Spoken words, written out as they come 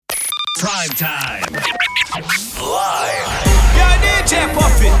Prime time. Live. Yo, DJ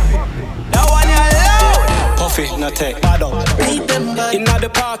Puffy. That one you loud. Puffy, no take bad up. Inna the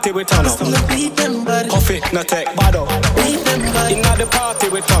party we turn up. Puffy, no take bad up. Inna the party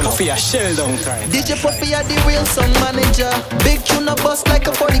we turn up. Puffy a shell down time. DJ Puffy a the real song manager. Big tune a bust like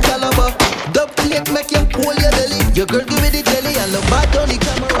a 40 caliber. Dub plate make you pull your belly. Your girl give me the jelly and the bad on the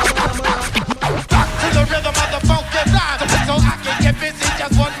camera. To the rhythm of the funky rhyme, so I can get busy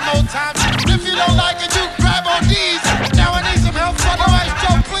just one more time. If you don't like it, you grab on these. Now I need some help from the right,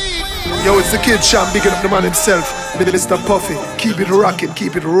 Joe, please. Yo, it's the Kid Sham, bigging up the man himself. Mr. Puffy, keep it rocking,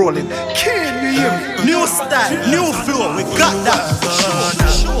 keep it rolling. Can you hear me? New style, new flow, we got that.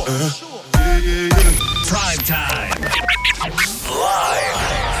 Prime time. Live.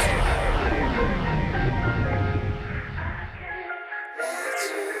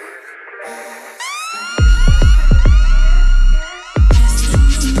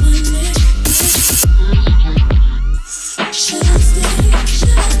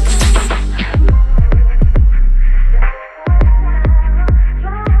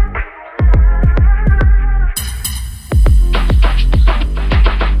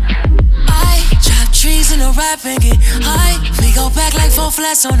 And get high. We go back like 4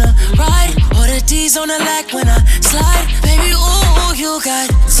 flats on a ride, or the D's on the lack when I slide. Baby, ooh, you got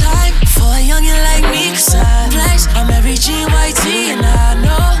time for a youngin' like me, 'cause I flex. I'm every GYT and I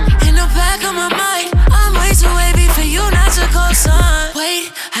know in the back of my mind I'm way too wavy for you not to call, son. Wait,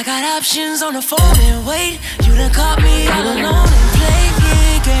 I got options on the phone and wait. You done caught me all alone and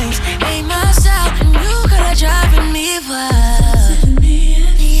play games. Ain't my style and you gotta driving me wild.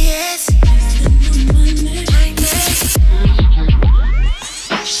 Yes.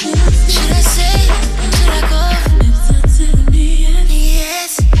 Should I say, should I go?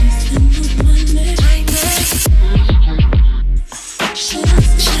 Yes. Should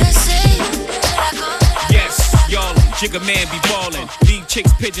I say, should I go? Yes, y'all, Jigga man be ballin'. These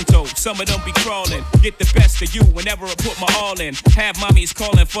chicks pigeon-toed, some of them be crawling. Get the best of you whenever I put my all in. Have mommies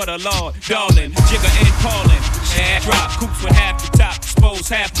calling for the Lord, darling. Jigga and callin'. And drop coops with half the top, expose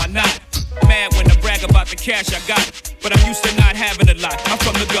half my knot. Mad when I brag about the cash I got, but I'm used to not having a lot. I'm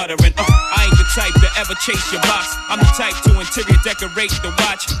from the gutter and I ain't the type to ever chase your box. I'm the type to interior decorate the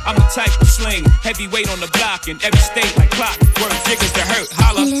watch. I'm the type to sling heavyweight on the block in every state like clock. Word jiggers to hurt,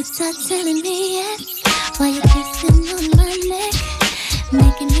 holla. Your lips are telling me yes, while you're kissing on my neck,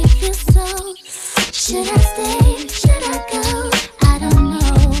 making me feel so. Should I stay? Should I go? I don't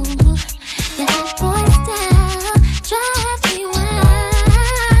know. That boy style drives me wild,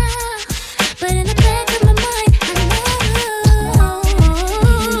 but in the back of my mind I know.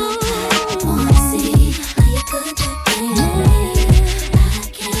 Wanna see how you put that thing on me. I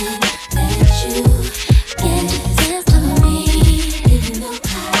can't let you get this to me, even though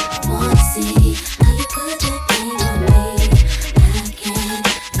I wanna see how you put that thing on me. I can't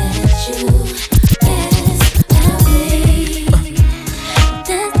let you get this to me.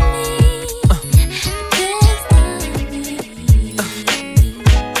 That's me.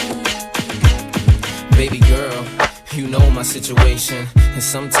 Baby girl, you know my situation, and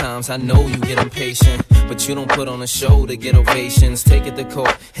sometimes I know you get impatient, but you don't put on a show to get ovations. Take it to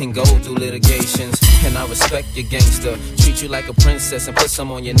court and go through litigations, and I respect your gangster. Treat you like a princess and put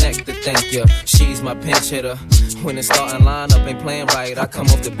some on your neck to thank you. She's my pinch hitter. When the starting lineup ain't playing right, I come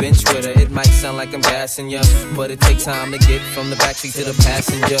off the bench with her. It might sound like I'm gassing ya, but it takes time to get from the backseat to the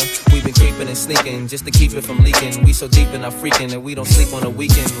passenger. We've been creeping and sneaking just to keep it from leaking. We so deep in our freaking that we don't sleep on the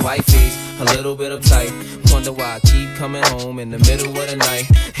weekend. Wifey's a little bit uptight. Wonder why I keep coming home in the middle of the night.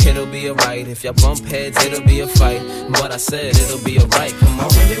 It'll be alright. If y'all bump heads, it'll be a fight. But I said it'll be alright. Come on.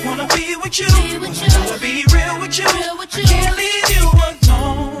 I really wanna be with you. I wanna be real with you. I can't leave you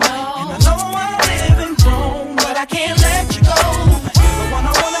alone. And I know I'm living wrong, but I can't let you go. You're the one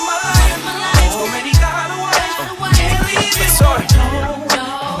I want in my life. Already got away. Can't leave you alone.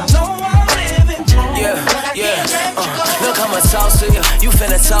 And I know I'm living wrong, but I can't let you go. Look, I'ma talk to you. You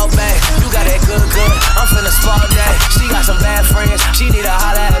finna talk back. You got that good. I'm finna spot that. She got some bad friends. She need to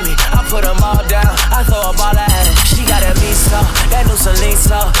holler at me. I put them all down. I throw a ball at it. She got that mean stuff, that new Celine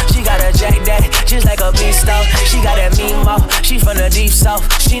stuff. She got a Jack Daddy, just like a beast stuff. She got that mean mouth. She from the deep south.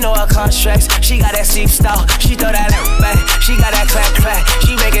 She know her contracts. She got that steep style. She throw that back. She got that clap clap.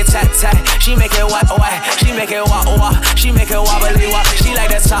 She make it tap tap. She make it whack whack. She make it wah wah. She make it wobbly wah. She like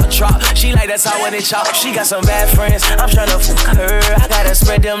that top drop. She like that top when it chop. She got some bad friends. I'm tryna fuck her. I gotta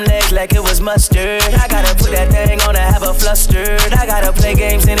spread them legs like it was mustard. I gotta put that thing on her, have her flustered. I gotta play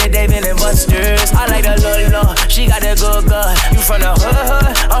games in it, David and Busters. I like the little, she got that good. You from the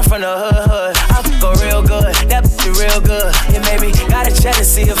hood, I'm from the hood. I fuck her real good. That fucked it real good. Yeah, maybe gotta check to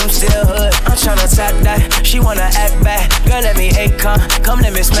see if I'm still hood. I'm tryna tap that, she wanna act back. Girl, let me Akon, come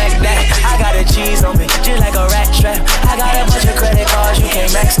let me smack that. I got a cheese on me, just like a rat trap. I got a bunch of credit cards, you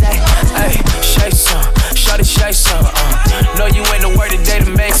can't max that. Ay, shake some, shawty shake some. Know you ain't the word today to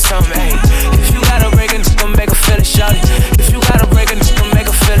make some. Ay, if you gotta break it, gon' make her feel it, shout it. If you gotta break it, gon' make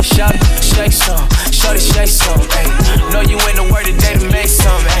her feel it, shout it. Shake some, shawty shake some. Ay, know you ain't the word today to make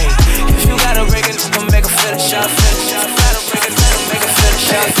some. Ay, if you gotta break it, gon' make her feel it, shout it. Gotta break it, make her feel it,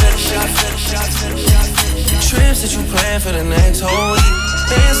 shout it. Trips that you plan for the next whole week.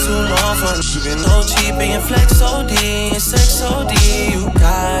 Been too long for you been OG, being flex OD and sex OD. You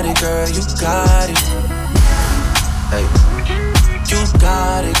got it, girl, you got it. Hey, you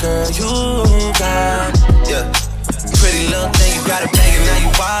got it, girl, you got it. Yeah, pretty little thing, you got it bag and now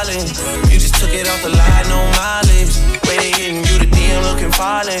you wildin'. You just took it off the line, no mileage. Way they hitting you, the DM looking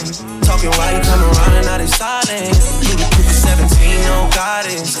falling. Talking while you come around and now they silent. You the Cooper 17, no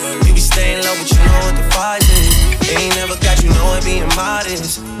guidance. You be staying low, but you know what the fight is. They ain't never got you know it being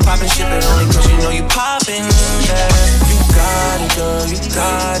modest. Poppin' shit, but only cause you know you poppin', yeah. You got it, girl, you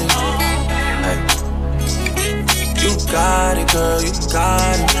got it. Hey. You got it, girl, you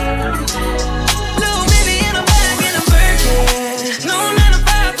got it. Little baby in a bag and a Birkin. No 9 to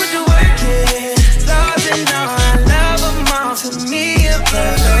 5, put the work in. Stars and all, I love them all. To me, you're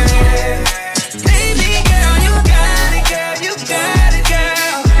perfect. Baby girl, you got it, girl, you got it,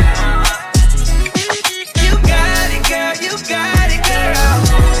 girl. You got it, girl, you got it, girl.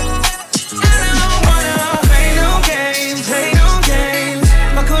 I don't wanna play no games, play no games.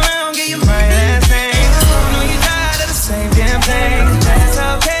 Fuck around, get you my last name. Know you tired of the same damn thing. That's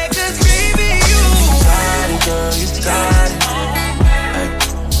okay, cause baby, you got it, girl, you got it. Hey.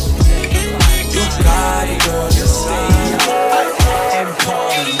 You got it, girl, you got it.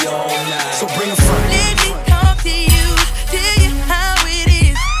 So bring a friend. Let me talk to you, tell you how it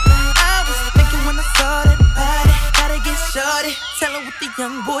is. I was thinking when I saw that body, gotta get shorty. Tell her what the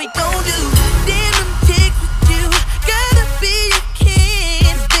young boy gon' do. Then them chicks with you, gotta be your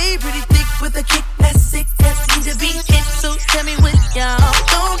kin. They pretty thick with a kick that's sick, that seem to be it. So tell me what y'all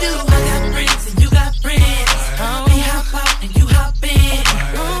gon' do. I got friends and you got friends. We hop out and you hop in.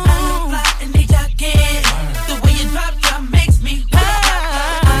 I look fly and they jogging. The way you drop makes me pop.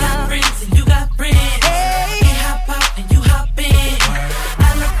 I got friends and you got friends. We hop out and you hop in.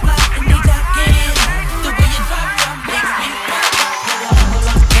 I look fly and they jogging. The way you drop makes me pop.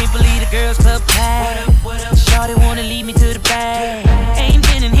 Can't believe the girls club packed. Shawty wanna lead me to the bag. Ain't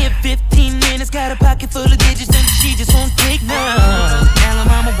been in here 15 minutes. Got a pocket full of digits and she just won't take none. Now her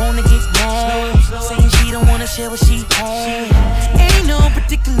mama wanna get mad, saying she don't wanna share what she had. Ain't no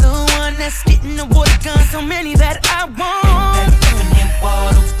particular one that's getting the water gun. So many that I want.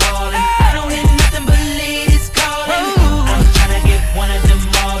 I don't hear nothing but ladies calling. I'm tryna get one of them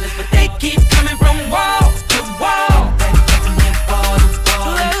all, but they keep coming from wall to wall. I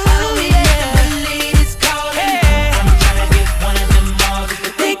don't hear nothing but ladies calling. I'm tryna get one of them all,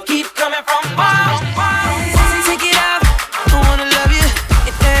 but they keep coming from wall. Take it out, I wanna love you.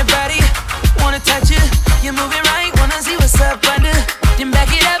 If everybody wanna touch you, you're moving right, wanna see what's up under. Then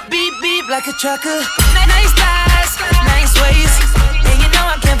back it up, beep beep like a trucker. Nice thighs, nice waist. And you know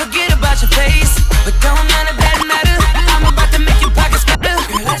I can't forget about your face. But don't none of that matter. I'm about to make your pockets better.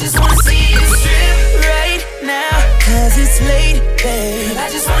 Girl, I just wanna see you strip right now, cause it's late, babe. I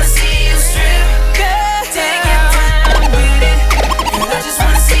just wanna see you strip, girl. Take your time with it. Girl, I just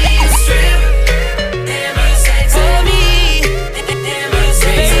wanna see you strip. Damn, you say to me. Damn, you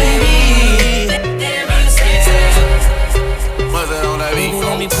say to me. Damn, you say to me. What's that on that beat?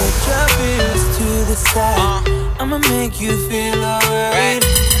 Let me put your feelings to the side. I'ma make you feel alright.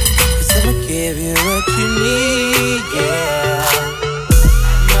 Cause I'ma give you what you need, yeah.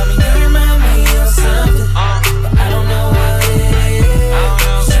 Mommy, you remind me of something, but I don't know what it is.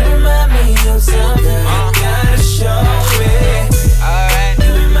 Cause you remind me of something, I gotta show it. You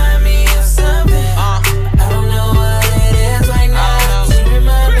remind me of something, but I don't know what it is right now. Cause you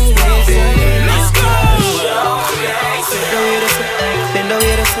remind me of something, let's go. Bend over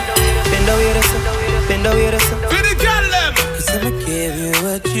here, bend over here, bend over here. Cause I'ma give you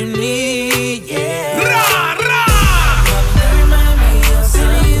what you need, yeah.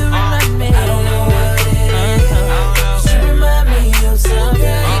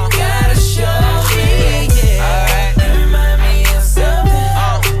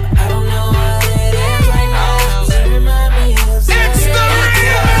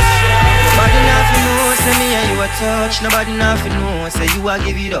 touch, nobody nothing know. Say you a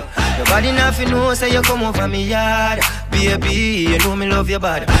give it up. Nobody nothing know. Say you come over me yard. Baby, you know me love your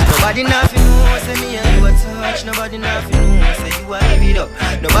body. Nobody nothing know. Say me and you a touch. Nobody nothing know. Say you a give it up.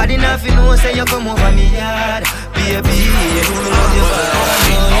 Nobody nothing know. Say you come over me yard. Baby, you know me love your body. I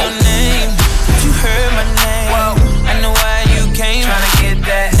know your name. You heard my name. Whoa. I know why you came. Tryna get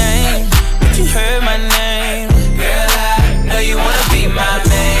that name. But you heard my name. Girl, I know you wanna be my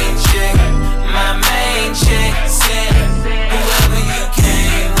main chick. My main chick. Said whoever you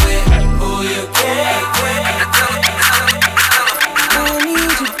came with, who you came with. I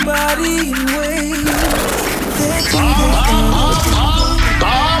need your body in ways that you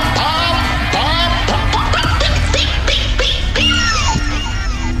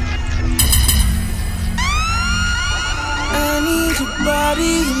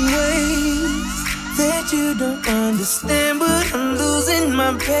body in ways that you don't understand, but I'm losing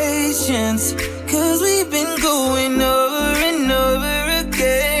my patience, 'cause we've been going over and over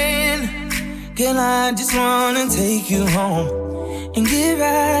again. Girl, I just wanna take you home and get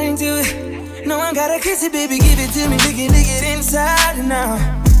right into it. No, I gotta kiss it, baby, give it to me, lick it inside and out.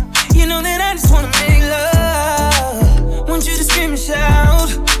 You know that I just wanna make love, want you to scream and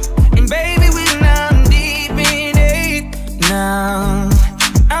shout, and baby, when I'm deep in it now,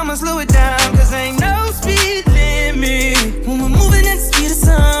 I'ma slow it down, 'cause ain't no speed limit when we're moving at the speed of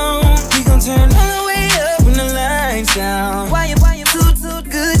sound. We gon' turn all the way up when the lights down. Why you too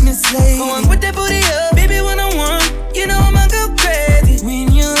goodness lady? Go on, put that booty up, baby, when I want. You know I'ma go crazy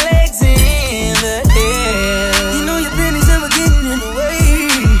when your legs in the air. You know your pennies never getting in the way.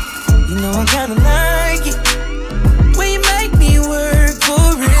 You know I kinda like it when you make me work for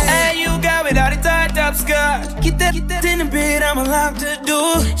it. Hey, you got without a tied up skirt. Get that in the bed, I'ma lock the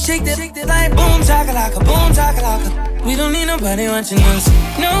door. Shake that like boom chakalaka, boom chakalaka. We don't need nobody watching us.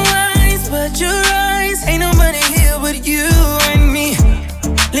 No eyes but your eyes. Ain't nobody here but you and me.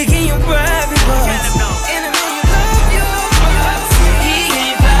 Licking your private parts. And I know you love your parts. He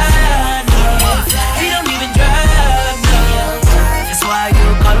ain't fly, no. He don't even drive, no. That's why you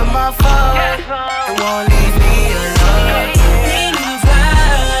call him my phone and won't leave me alone. He ain't even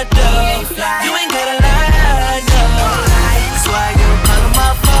fly, though. You ain't gotta lie, no. That's why you call him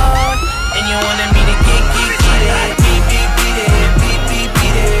my phone and you wanted me to get it. Beep, beep, beat it, beep, beep,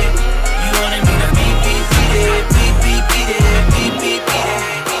 beat it. You wanted me to beep, beep, beat it, beep, beep, beat it, beep, beep, beat it.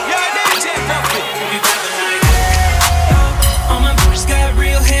 All my bitches got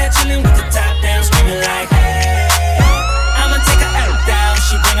real hair, chillin' with the top down, screaming like, hey. I'ma take her out down,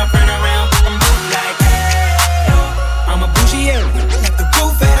 she bring her friend around, I'm moving like, hey. I'm a bougie area, like the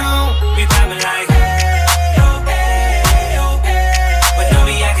roof at home, we vibing like, hey, but don't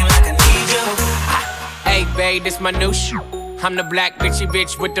be acting like I need you. Hey, babe, this my new shoe. I'm the black bitch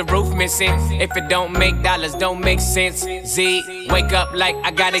with the roof missing. If it don't make dollars, don't make sense. Z, wake up like I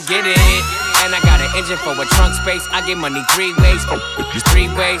gotta get it. And I got an engine for a trunk space. I get money 3 ways, 3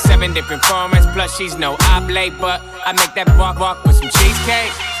 ways, 7 different formats. Plus she's no oblate, but I make that walk with some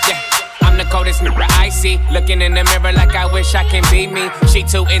cheesecake. Yeah, I'm the coldest nigga I see. Looking in the mirror like I wish I can be me. She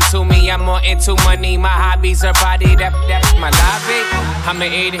too into me, I'm more into money. My hobbies, her body, that's my lobby. I'ma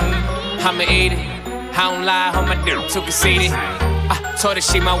eat it. I don't lie, hold my dick too conceited. I told her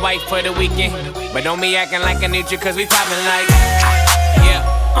she my wife for the weekend, but don't be acting like I need you, 'cause we poppin' like, yeah.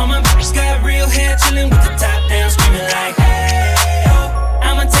 All my bitches got real hair, chillin' with the top down, screaming like, hey.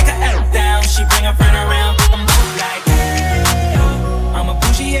 I'ma take her out down, she bring her friend around, I'm moving like, hey. I'm a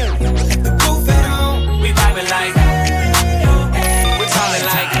bougie area, like the roof at home, we vibing like, hey. We callin'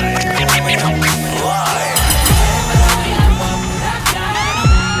 like, Live.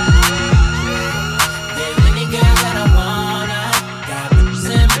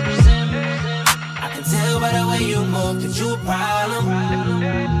 That you a problem.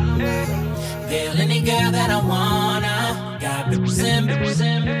 Girl, any girl that I wanna, got bitches in.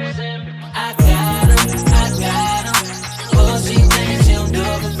 I got 'em. Oh, she thinks she'll do it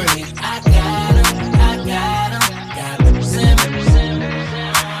for free. I got 'em. Got bitches in.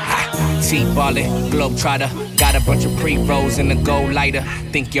 T-ballin', globetrotter. Got a bunch of pre-rolls in the gold lighter.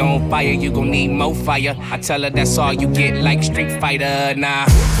 Think you're on fire, you gon' need more fire. I tell her that's all you get, like Street Fighter. Nah,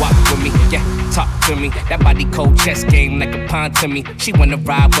 walk with me, yeah, talk to me. That body cold chess game like a pawn to me. She wanna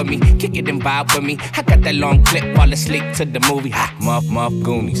ride with me, kick it and vibe with me. I got that long clip, fall asleep to the movie. Muff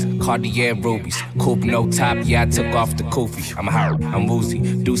Goonies, Cartier rubies. Coupe no top, yeah, I took off the kufi. I'm hurt, I'm woozy.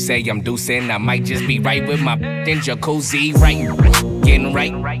 Do say I'm deucing, I might just be right with my in jacuzzi. Right, getting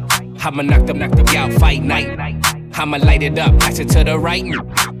right. I'ma knock them out, fight night. I'ma light it up, pass it to the right.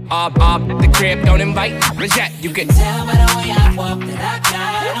 Off the crib, don't invite. Reject, you can tell by the way I walk that I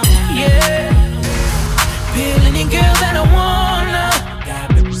got 'em. Yeah, peeling any girl that I wanna.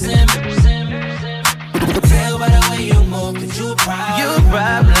 Tell by the way you move that you a problem. You a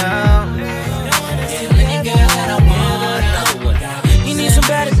problem. Any girl that I wanna. You need some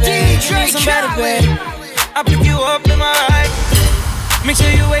better babe. You need some better babe. I'll pick you up in my ride. Make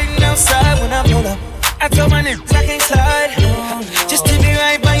sure you waiting outside when I pull up. I told my niggas I can't slide. Just to be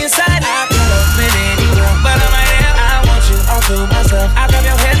right by your side. I could have been anywhere, but I'm right here. I want you all to myself. I grab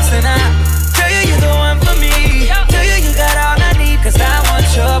your hips and I tell you you're the one for me. Tell you you got all I need, cause I want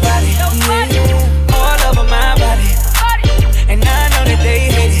your body. Yeah, all over my body. And I know that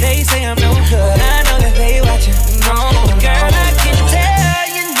they hate it. They say I'm no good. I know that they watching. No, girl, I can tell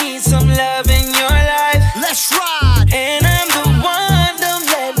you need some love in your life. Let's ride. And I'm the one, don't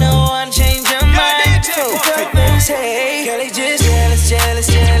let no one change your mind. Hey, girl, they just jealous, jealous,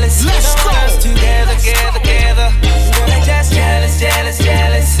 jealous. Let's don't go. want us together, together, together. Girl, they just jealous, jealous,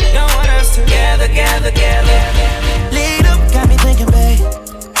 jealous. Don't want us together, together, together. Lead up, got me thinking, babe.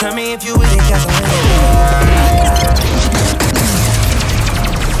 Tell me if you with it, cause I'm with it.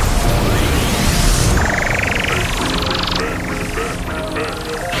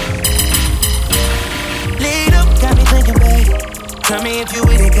 Lead up, got me thinking, babe. Tell me if you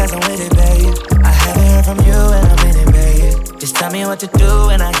with it, cause I'm with it, babe. I haven't heard from you and I'm in it, babe. Just tell me what to do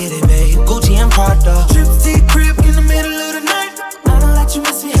and I get it, babe. Gucci and Prada. Trip to the crib in the middle of the night. I don't let you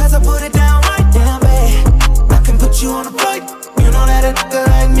miss me cause I put it down right down, babe. I can put you on a flight. You know that a nigga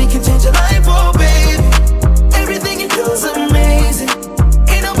like me can change your life, oh, babe. Everything you do is amazing.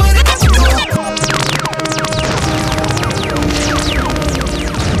 Ain't nobody got you.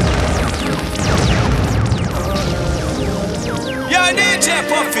 Yo, DJ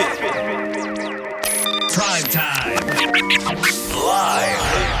Puffy. Prime time. Live.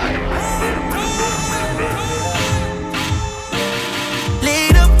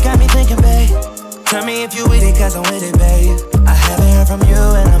 Lead up, got me thinking, babe. Tell me if you with it, cause I'm with it, babe. I haven't heard from you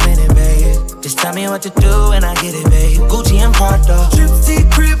and I'm in it, babe. Just tell me what to do and I get it, babe. Gucci and Prada. Trip to the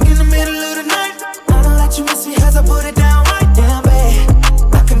crib in the middle of the night. I don't let you miss me cause I put it down right down, babe.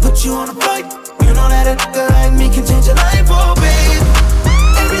 I can put you on a flight. You know that a nigga like me can change your life, oh, babe.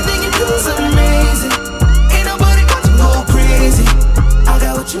 Everything you do is amazing. Ain't nobody got to go crazy. I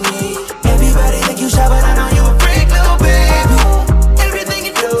got what you need. Everybody think you shy, but I know you a freak, little baby. Everything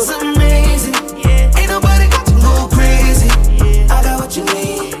you do is amazing. Ain't nobody got to go crazy. I got what you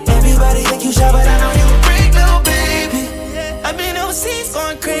need. Everybody think you shy, but I know you a freak, little baby. I've been overseas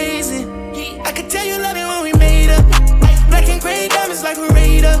going crazy. I could tell you love it when we made up. Black and gray diamonds like we're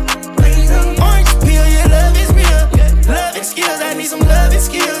radar. Orange peel, your love is real. Love and skills, I need some love and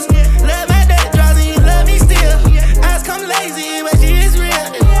skills. Love my that draws and you love me still. Eyes come lazy, but she is real.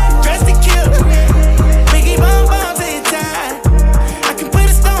 Dressed to kill. Biggie bomb bomb till you tired. I can put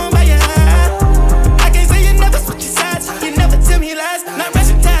a stone by your eye. I can't say you never switch your sides. You never tell me lies. Not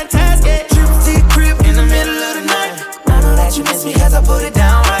rushing ties, yeah. Trip to the crib in the middle of the night. I know that you miss me cause I put it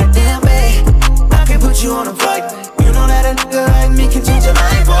down right there, babe. I can put you on a flight. You know that a nigga like me can change your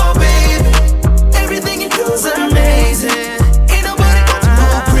life, oh, baby. Everything you do is amazing. Ain't nobody got to go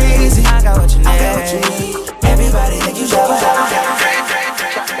crazy. I got what you need. I got what you need. Everybody think you should.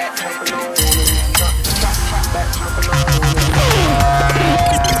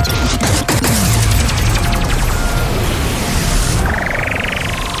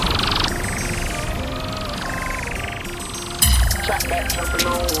 Trap back jumping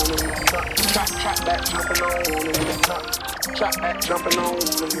on, trap back jumping on, trap back jumping on,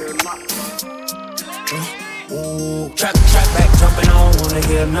 Trap back jumping on, wanna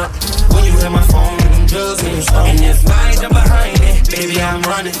hear nothing. When you hear my phone, them drugs in your stomach. And if I ain't jump behind it, baby I'm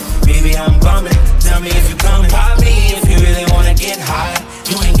running, baby I'm bumming. Tell me if you coming, pop me if you really wanna get high.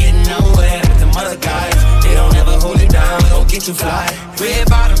 You ain't getting nowhere with them other guys. They don't ever hold it down, don't get you fly. Red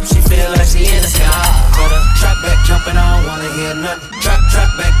bottom, she feel like she in the sky. But trap back jumping on, wanna hear nothing. Trap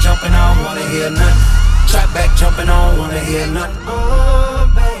back jumping on, wanna hear nothing. Trap back jumping on, wanna hear nothing. Oh,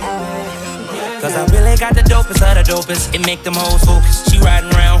 baby. Cause I really got the dopest of the dopest. It make them hoes focus. She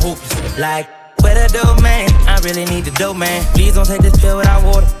riding around hopeless. Like, where the dope man? I really need the dope man. Please don't take this pill without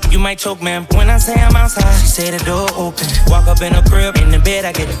water. You might choke, man. When I say I'm outside, she say the door open. Walk up in her crib, in the bed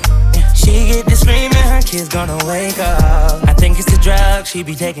I get it. She get to screaming, her kids gonna wake up. I think it's the drug she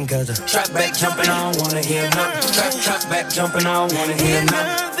be taking cause of trap back jumping on, wanna hear nothing. Trap back jumping on, wanna hear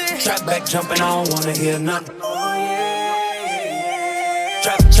nothing. Trap back jumping on, wanna hear nothing.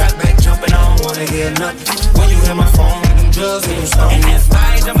 Trap back jumping on, wanna hear nothing. When you hear my phone, them drugs in your stomach. And if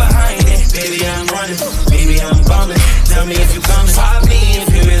I ain't jump behind it, baby I'm running, baby I'm bumming. Tell me if you coming, pop me if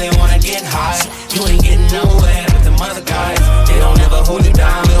you really wanna get high. You ain't getting nowhere with them other guys. They don't ever hold you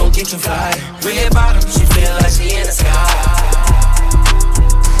down, they don't get you fly. Red bottom, she feel like she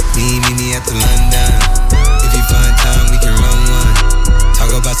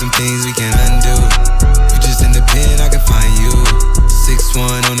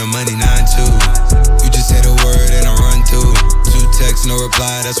the money, 9-2. You just say the word and I run through. 2 texts, no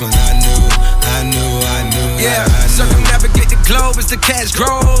reply, that's when I knew. Yeah, circumnavigate the globe as the cash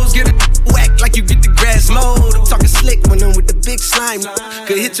grows. Get it whack like you get the grass mowed. I'm talking slick when I'm with the big slime.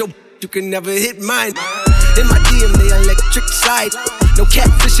 Could hit your, you can never hit mine. In my DM, they electric slide. No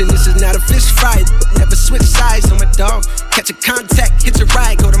catfishing, this is not a fish fry. Never switch sides on my dog. Catch a contact, hit your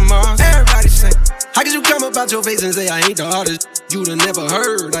ride, go to Mars. Everybody sing. How could you come about your face and say I ain't the artist you'd have never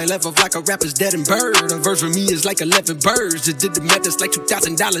heard? I left off like a rapper's dead and bird. A verse for me is like 11 birds. Just did the math, it's like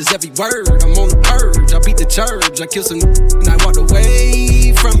 $2,000 every word. I'm on the purge, I beat the church. I killed some and I walked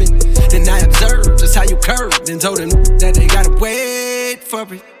away from it. Then I observed just how you curved and told them that they gotta wait for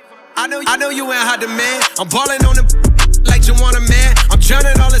it. I know you ain't hot demand. I'm ballin' on them like you want a man. I'm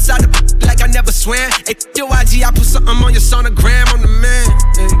drowning all inside the like I never swam. Hey, yo, IG, I put something on your sonogram. I'm the man.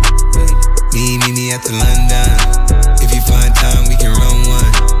 Hey, hey. Me at the London. If you find time, we can run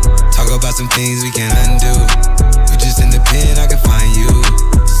one. Talk about some things we can undo. You just in the pen, I can find you.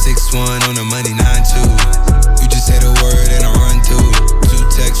 6-1 on the money, 9-2. You just say the word and I run through.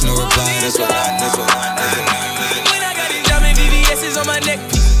 2 texts, no reply, that's what I know. When I got these diamond VVS's on my neck,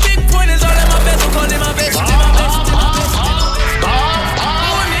 big pointers all in my best, I'm calling my best.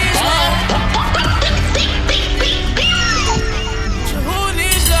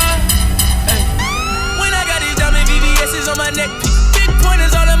 On my neck, big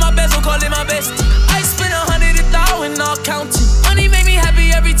pointers all in my best, I'm calling my best. I spend 100,000 all counting. Money make me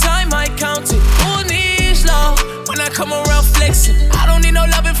happy every time I count it. Who needs love when I come around flexing? I don't need no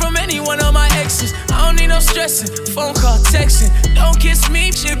loving from any one of my exes. I don't need no stressing, phone call, texting. Don't kiss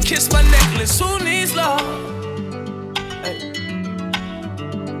me, shit, kiss my necklace. Who needs love? Hey.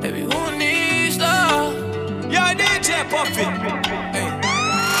 Baby, who needs love? Yo, DJ Puffy. Hey.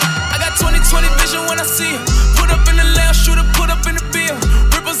 I got 20/20 vision when I see it. Up in the lounge, shooter, put up in the bill.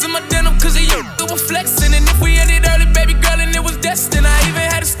 Ripples in my denim, cause they were flexing. And if we ended early, baby girl, and it was destined, I even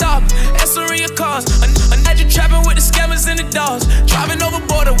had to stop. Answering your calls. I had you trapping with the scammers and the dogs. Driving over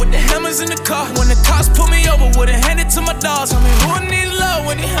border with the hammers in the car. When the cops pull me over, would've handed to my dogs. I mean, who needs love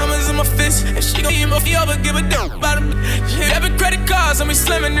when the hammers in my fist? If she gon' eat my over, give a damn about it. Debit credit cards, I mean,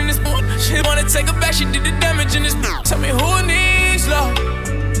 slamming in this boot. She wanna take her back, she did the damage in this boot. Tell me, who needs love?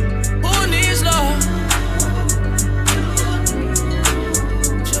 Who needs love?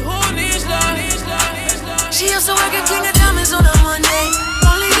 She used to work at King of Diamonds on a Monday.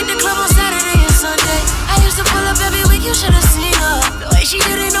 Only hit the club on Saturday and Sunday. I used to pull up every week, you should've seen her. The way she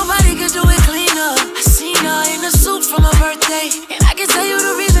did it, nobody could do it cleaner. I seen her in a suit for my birthday, and I can tell you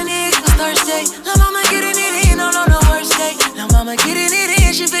the reason it was Thursday. Lil' mama getting it in on the worst day. Lil' mama getting it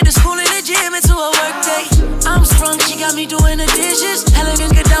in, she fit the school and the gym into a work day. I'm sprung, she got me doing the dishes.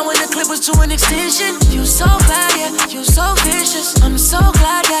 Elegant get down when the clip was to an extension. You so bad, yeah, you so vicious. I'm so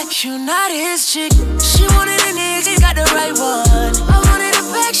glad that you not his chick. She wanted a nigga, got the right one. I wanted a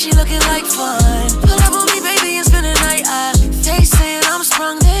bag, she looking like fun. Pull up on me, baby, and spend the night. They saying I'm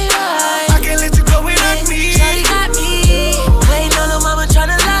sprung, they right. I can't let you go without me. Shawty got me. Waiting on little mama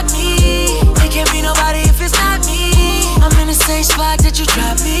tryna lock me. It can't be nobody if it's not me. I'm in the same spot that you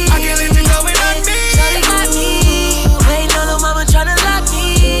dropped me. I can't let you go without me. Shawty got me. Waiting on little mama tryna lock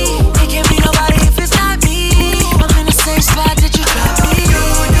me. It can't be nobody if it's not me. I'm in the same spot that you dropped me.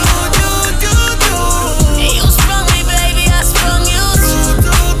 You sprung me, baby, I sprung you.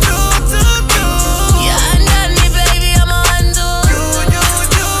 Yeah, undone me, baby, I'm a undo.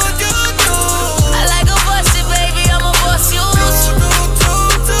 I like a busted, baby, I'm a bust you.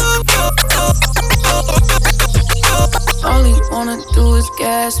 All he wanna do is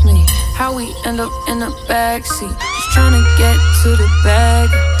gas me. How we end up in the backseat, just tryna get to the bag.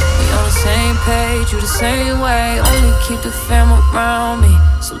 We on the same page, you the same way. Only keep the fam around me,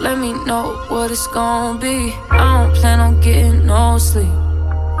 so let me know what it's gon' be. I don't plan on getting no sleep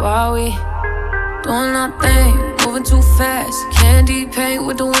while we doing our thing, moving too fast. Candy paint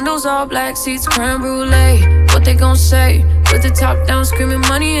with the windows all black, seats creme brulee. What they gon' say? With the top down, screaming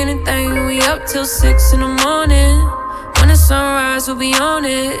money, anything. We up till 6 in the morning. When the sunrise, we'll be on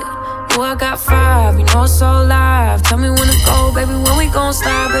it. Oh, I got 5, you know it's all live. Tell me when to go, baby, when we gon'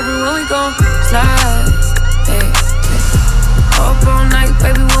 slide. Baby, when we gon' slide. Hey, hey. Up all night,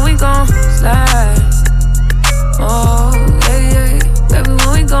 baby, when we gon' slide. Oh, yeah, yeah. Baby,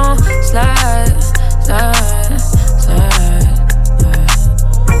 when we gon' slide, slide, slide,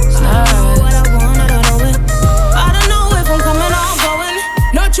 slide. What I want, I don't know it. I don't know if I'm coming or going.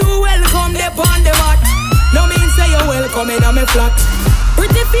 Not you welcome, they on the mat. No mean say you're welcome in on me flat.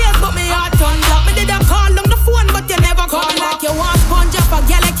 Pretty face, but me heart on black. Me did a call on the phone, but you never call back. You want sponge up a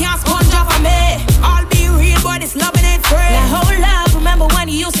girl, you can't sponge up for me. I'll be real, but it's loving it free. Like whole love, remember when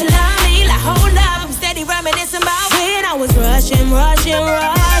you used to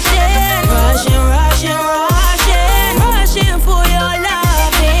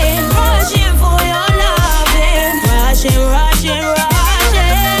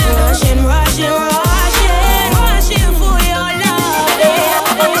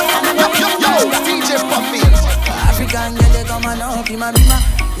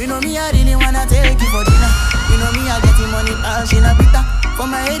she na bitter. For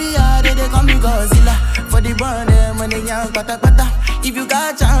my area, they call me Godzilla. For the burn them when they young pata pata. If you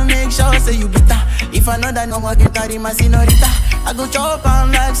got chance, make sure say you bitter. If I know that no one can carry my senorita, I go chop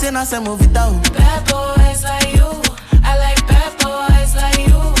on like say na say move it out. Bad boys like you, I like bad boys like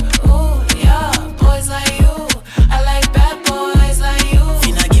you. Ooh yeah, boys like you, I like bad boys like you.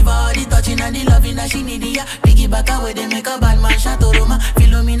 Finna give her all the touching and the loving that she need ya. Piggy back away they make a bad man shot Roma.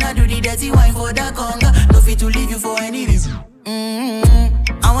 Philomena do the dirty wine for the conga. No fit to leave you for any reason.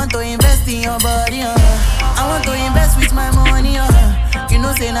 I want to invest in your body, I want to invest with my money, You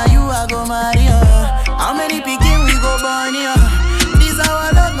know say now you I go marry, How many picking we go burn, This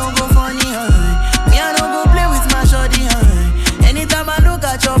our love no go funny, Me I no go play with my shorty, Anytime I look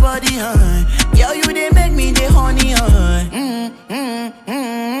at your body, Girl you they make me the honey,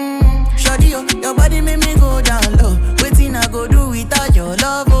 Shorty, your body make me go down low. Waiting I go do without your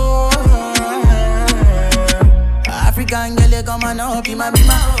love, African girl, you come and up in my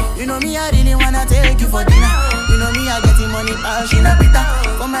bima. You know me, I really wanna take you for dinner. You know me, I getting money, she na pita.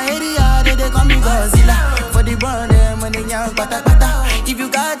 For my area, they call me Godzilla. For the burn them when they young pata pata. If you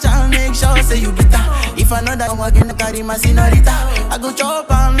got chance, make sure say you bitter. If I know that I'm walking to carry my senorita, I go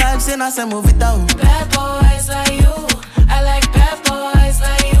chop on like say na say move it out. Bad boys like you, I like bad boys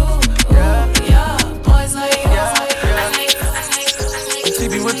like you. Ooh, yeah, boys like you. I like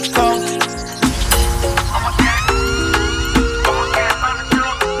TV with the call.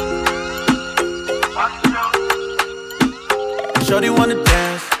 Shorty wanna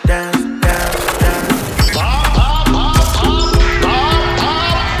dance, dance, dance, dance.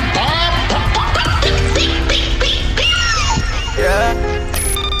 Yeah.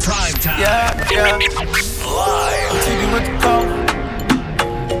 Prime time. Yeah, yeah. Live. TV with the call.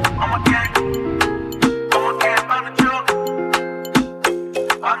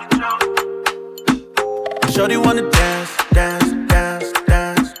 Shorty wanna dance, dance, dance,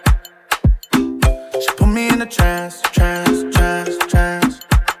 dance. She put me in a trance, trance, trance, trance.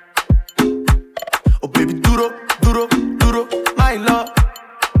 Oh baby, duro, duro, duro, my love.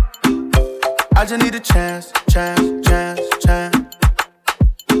 I just need a chance, chance, chance, chance.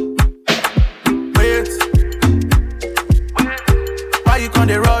 Wait. Why you can't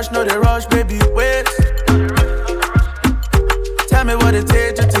they rush, no they rush, baby, wait. Tell me what it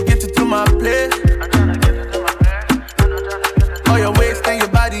takes just to get you to my place. All your waist and your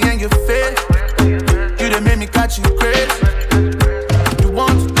body and your face, you done made me catch you crazy. You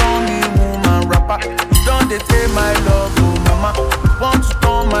want to call me woman rapper, you don't they take my love, oh mama. You want to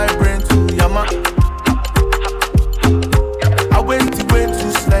turn my brain to yama. I wait till way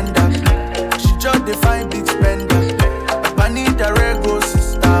too slender. She just define big spender. If I need a rego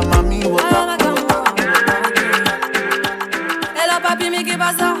sister, mommy, what up? Hello papi, mais qu'est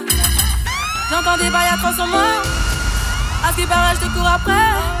pas ça? J'entends des bails à 300 morts. À ce qui paraît, je te cours après.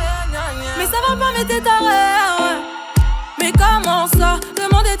 Mais ça va pas, mais t'es taré, ouais. Mais comment ça? Le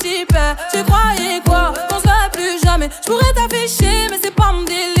monde est hyper. Tu croyais quoi? Qu'on se verrait plus jamais. Je pourrais t'afficher, mais c'est pas mon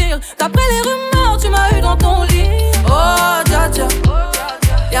délire. D'après les rumeurs, tu m'as eu dans ton lit. Oh, dja dja.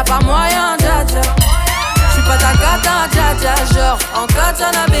 Y'a pas moyen, dja dja. J'suis pas ta cata, dja dja. Genre, en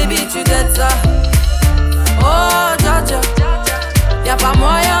katana, baby, tu t'aides ça. Oh, dja dja. Y'a pas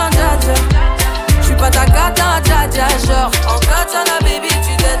moyen, dja dja. J'suis pas ta cata, dja dja. Genre, en katana, baby,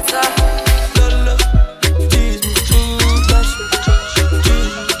 tu t'aides ça.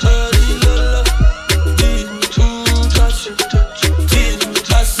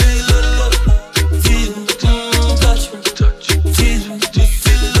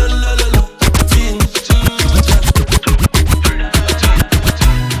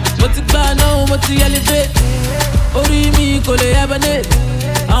 Collé abonné,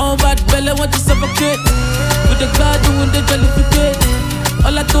 en bas de belle, want to suffocate. With the God doing the jellification.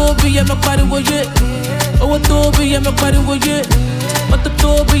 All I told me, I'm a party with it. Oh, I told me, I'm a party with it. What the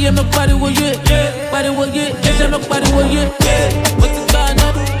told me, I'm a party with it. Party with it, yes, I'm a party with it. What's the God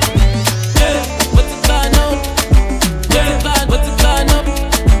now? What's the God now? What's the God now?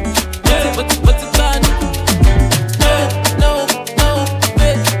 What's the God now?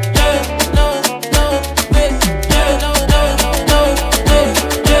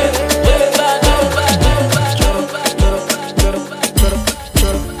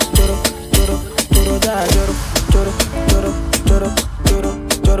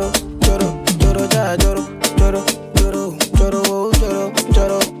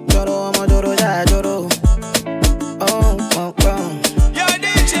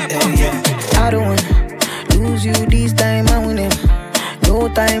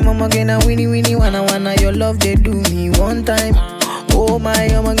 They do me one time. Oh my,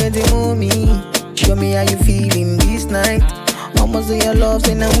 I'ma get to move me. Show me how you feeling this night. How much of your love?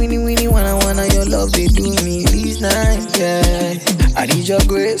 Say now winnie wanna your love. They do me these nights, yeah. I need your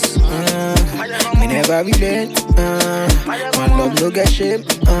grace, me never relent, my love no get shame,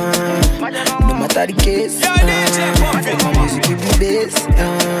 no matter the case, for my music give me bass,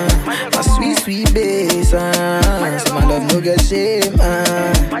 my sweet bass, so my love no get shame,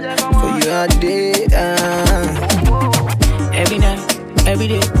 for you all day, Every night, every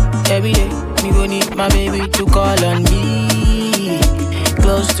day, me gon' need my baby to call on me,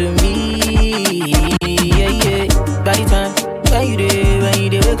 close to me, yeah. By the time when you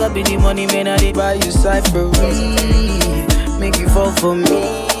dey wake up in the morning, man, I dey buy you cypher, make you fall for me.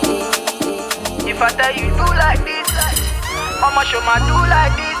 If I tell you do like this, I'ma show my do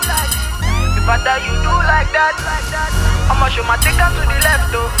like this. If I tell you do like that, I'ma show my take her to the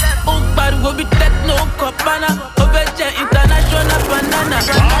left, though. Oh, but we be techno copana, overje international banana.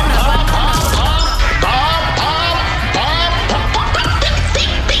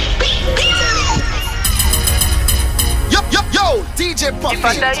 Yo, DJ Puffy. If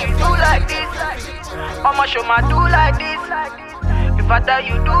I tell you do like this, I'ma show my do like this. If I tell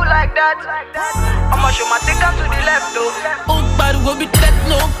you do like that, I'ma show my take her to the left, though. Oh, but we be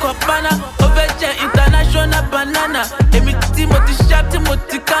techno copana, overje international banana. Emi Timothy Sharp,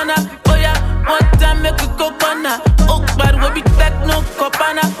 Timothy Kana. Oh yeah, one time make we go corner. Oh, but we be techno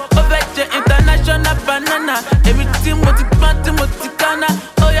copana, overje international banana. Emi Timothy Kana.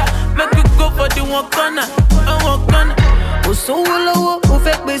 Oh yeah, make we go for the one corner. One corner. Oh, so low, oh,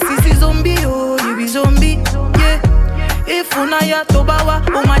 fake baby, zombie, oh, you be zombie, yeah. If unaya tobawa,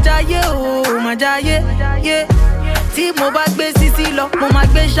 oh my jaye, yeah. Ti mo ba gbe sisi lo, mo ma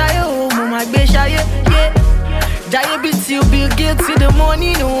gbe shaye, yeah. Jaye be till Bill Gates till the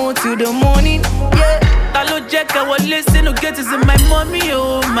morning, oh, till the morning, yeah. Talo Jack, I will listen to get is in my mommy,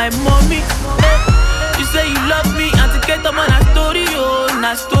 oh, my mommy. Yeah. You say you love me, and to get them on a story, oh,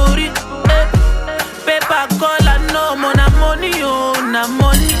 na story. Yeah. Paper call, I know, mo na money, oh, na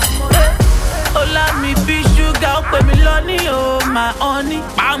money. Yeah. Ola mi be sugar, pay me lonely, oh, my honey.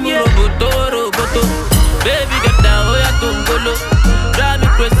 I'm roboto. Baby, get down, oh, yeah, tongolo. Drive me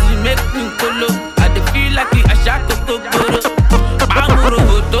crazy, make me colo. I dey feel like I shot kokoro. I'm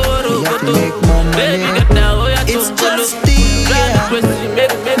roboto. Baby, get down, oh, yeah, tongolo. Drive me crazy,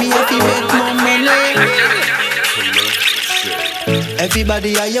 make me more money.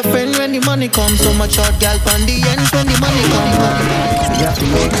 Everybody are your friend when the money comes. So much hot gal on the ends when the money come. You have to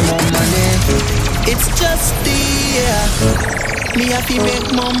make more money. It's just the year. Me have to make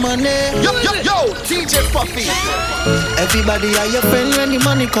more money. Yo, DJ Puffy. Everybody are your friend when the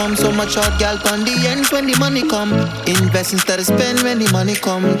money comes. So much hot gal on the ends when the money come. Invest instead of spend when the money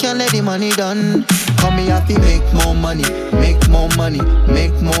come. Can't let the money done. Come me have to make more money. Make more money.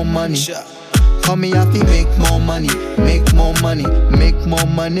 Make more money. Come me have to make more money. Make more money. Make more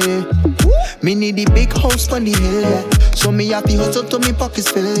money. Me need the big house on the hill, yeah. So me have to hustle till me pockets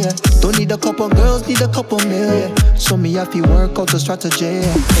fill, yeah. Don't need a couple girls, need a couple mil, yeah. So me have to work out a strategy,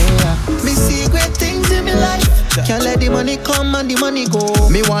 yeah. Me see great things in me life. Can't let the money come and the money go.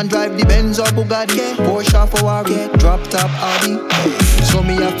 Me want drive the Benz or Bugatti, yeah. Porsche for Ferrari, drop top Audi. So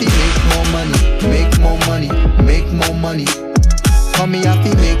me have to make more money. Make more money. Make more money. Come me have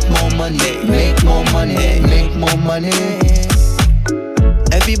to make more money. Make more money. Make more money.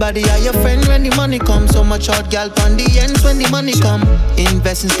 Everybody are your friend when the money comes. So much hot gal on the ends when the money come.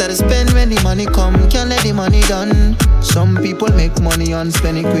 Invest instead of spend when the money come. Can't let the money done. Some people make money and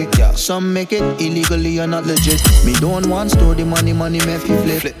spend it quick. Some make it illegally or not legit. Me don't want store the money make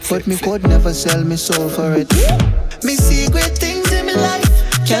me flip. But me could never sell me soul for it. Me see great things in me life.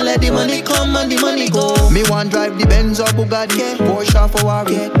 Can't let the money come and the money go. Me want drive the Benz or Bugatti, Porsche for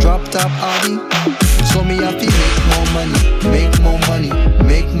Ferrari, drop top Audi. So me have to make more money, make more money,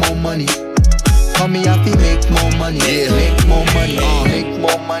 make more money. Come me have to make more money, make more money, make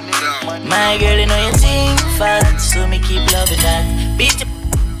more money. My girl, you know you think fast, so me keep loving that. Beat you,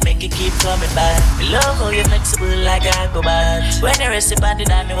 make it keep coming back. Me love how you're flexible like I go bad. When you rest upon the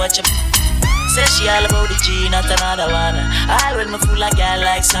dime, me watch you. Say she all about the G, not another one. I when me fool like girl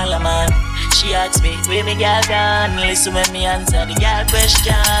like Solomon. She asks me, where me girl gone? Listen when me answer the girl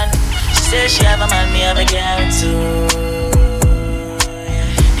question. She say she have a man, me have a girl too.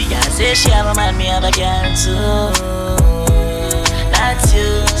 The girl say she have a man, me have a girl too. That's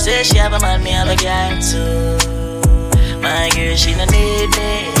you. Say she have a man, me have a girl too. My girl, she no need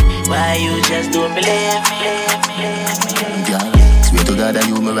me. Why you just don't believe me? Girl, swear to God that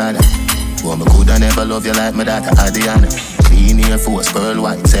you me rather. But me coulda never love you like my daughter Adriana. Clean Air Force, pearl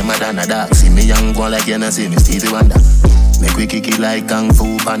white, say Madonna dark. See me young one like you know see me Stevie Wonder. Make we kick it like Kung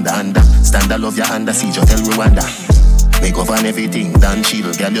Fu Panda under. Stand I love your under, see you tell Rwanda. Make up on everything, done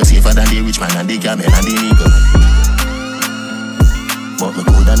chill. Girl, you safer than the rich man and the camel and the eagle. But me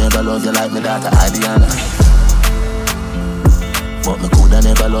coulda never love you like me daughter Adiana. But me coulda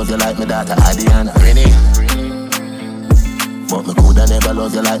never love you like me daughter Adiana. Renee. But me coulda never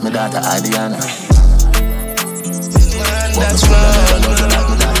love you like me daughter Adiana. But me coulda never love you like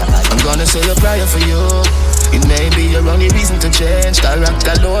me daughter Adiana. I'm gonna say a prayer for you. It may be your only reason to change.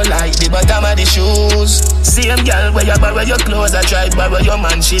 Character low like the bottom of the shoes. Same girl where you borrow your clothes, I try borrow your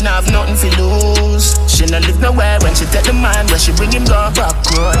man, she not have nothing to lose. She not live nowhere when she take the man, where she bring him go back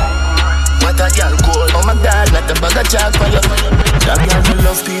road. What a girl cold, oh my God, not a bag of chalk for you. That girl will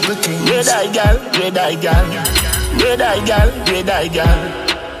love people things. Red eye girl, red eye girl. Red eye girl, red eye girl.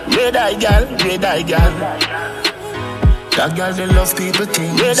 Red eye girl, red eye girl. That girl will love people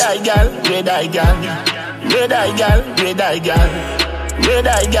things. Red eye girl, red eye girl. Red eye girl, red eye girl. Red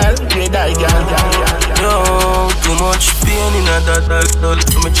eye girl, red eye girl. Yo, too much pain in that let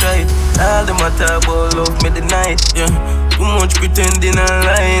me try it. All them a talk about love me the night. Yeah, too much pretending and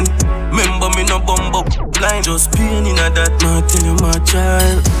lying. Remember me no bum up blind. Just pain in that, man, tell you my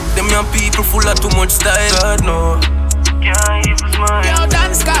child. Them young people full of too much style. God no, can't even smile. Yo,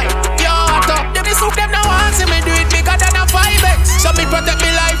 dance guy, yo, hot up. Them is hook, them no want see me do it bigger than a 5X. So me protect me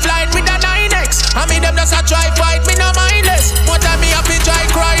lifeline with a 9X. I mean them just a try fight, me no mindless. What time me happy try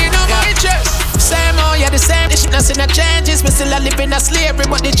crying on my chest. Same oh, yeah, the same, the shit nothing that changes. Me still a live in a slavery,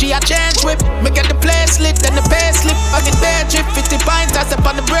 but the G a change with. Me get the place lit, then the pay slip. I get day trip, 50 pints, I step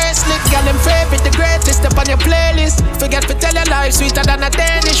on the bracelet. Girl, them favorite, the greatest, step on your playlist. Forget to tell your life, sweeter than a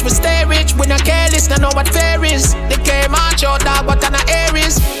Danish. We stay rich, we not careless, don't know what fair is. They came out, your dog, what an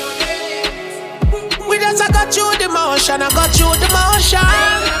Aries. We just I got you the motion, I got you the motion.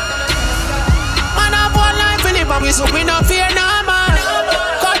 Man, I have one life to live, and we so we no fear no man.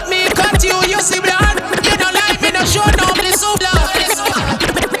 Cut me, cut you, you see blood. You don't like me, no show no bliss so blood.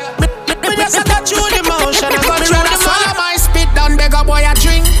 We just I got you the motion, I got you the motion. Swallow my spit down, beg a boy a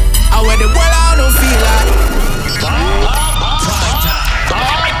drink. I wear the world I don't feel like.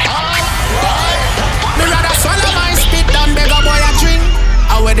 Me rather swallow my spit down, beg a boy a drink.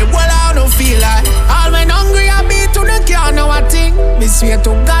 I wear the world I don't feel like. All when hungry I be to the can't know a thing. Me swear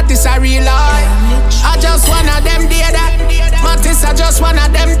to God this a real life. I just wanna them day that. Mattis I just wanna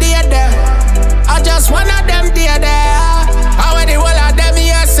them day there. I just wanna them day there. I wear the world of them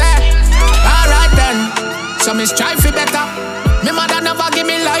here say. Alright then. So me strive for better. Me mother never give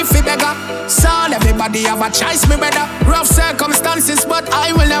me life for beggar. So everybody have a choice me better. Rough circumstances but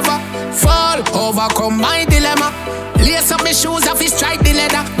I will never fall. Overcome my dilemma. Lace up my shoes off his strike the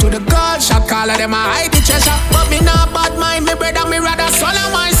leather. To the girl shot caller them a hide the treasure. But me not bad mind me brother. Me rather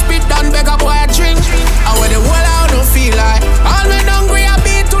swallow my spit than beg a boy a drink. I wear the world I don't feel like. All when hungry I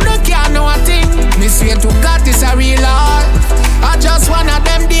be to the can't know a thing. Me swear to God this a real life. I just wanna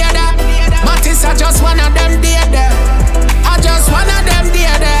them day there. Mattis I just wanna them day there. I just wanna them day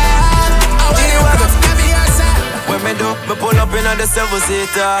there. When me do, me pull up in the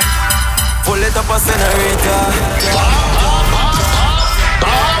 7-seater. Pull it up a generator.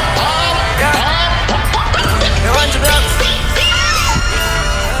 You want your blocks?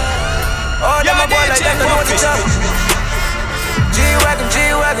 Oh, them a boy like them, they know the job. G-Wagon,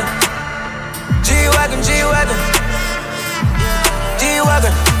 G-Wagon. G-Wagon, G-Wagon.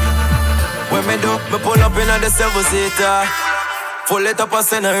 G-Wagon. When me do, me pull up in the 7-seater. Pull it up a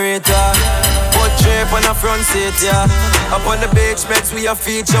generator. Put drape on the front seat, yeah. Up on the big specs, we a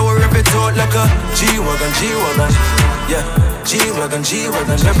feature. We rip it out like a G-Wagon, G-Wagon. Yeah, G-Wagon,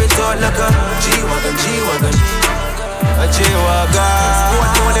 G-Wagon. Rip it out like a G-Wagon, G-Wagon. A G-Wagon. Sport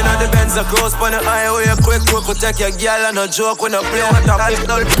mode in the Benz, a cross on the highway. Quick, we take your girl and a joke when I play. What a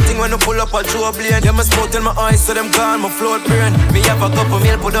little thing when I pull up a Joe Blade. Yeah, my smoke till my eyes so them gone, my float brain. Me have a couple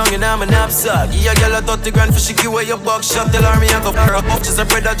meal put down in my knapsack. Yeah, girl a 30 grand for she give away your box shot. Tell her me I go for a up. She's a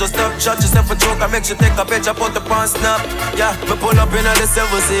brother just stop. Shot yourself a joke, I make you take a picture, put the pan snap. Yeah, me pull up in the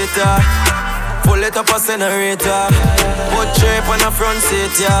 7-seater. Pull it up a generator. Put drape on the front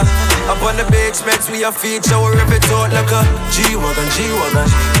seat, yeah. Up on the big specs, we a feature. We rip it out like a G-Wagon, G-Wagon.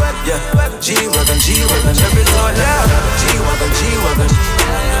 Yeah, G-Wagon, G-Wagon. Rip it out like a G-Wagon, G-Wagon.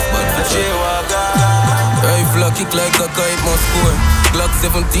 G-Wagon. Hey, flock kick like a kite must score. Glock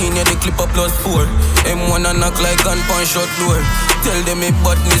 17, yeah, the clip a +4. M1 a knock like gun punch shot door. Tell them me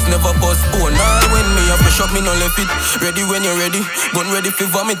badness never postpone. Nah, when me have a shot, me no left it. Ready when you're ready. Gun ready for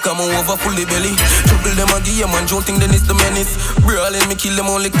vomit, come on over full the belly. Trouble them a game and joking, then it's the menace. Brawling me kill them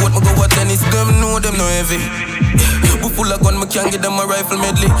only quote, me go what tennis. Them know them no heavy. We full of gun, me can't give them a rifle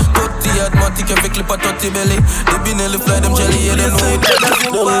medley. 30 automatic, every clip a 30 belly. They be nearly fly them jelly, yeah, they know it.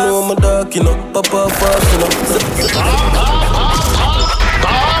 Don't know my dark, you know. Papa fast, you know.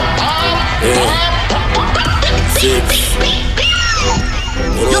 Yeah. 6.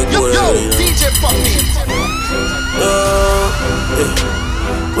 Yo, DJ Puppy.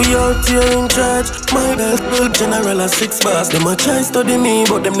 We out here in charge. My belt general a 6 bars. Them a try study me,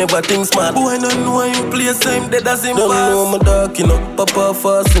 but them never think smart. Boy, no know why you play same dead as him. Don't know my dark, you know. Papa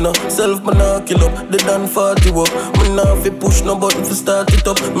fast, you know. Self man a kill up. They done 40 work. Me nah fi push no button fi start it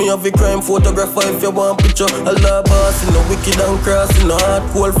up. Me have a crime photographer if you want picture. A la boss, you know. Wicked and cross, you know. Hard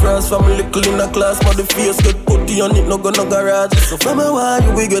cold frost from little in a class. But the face get putty on it, no go no garage. So from a while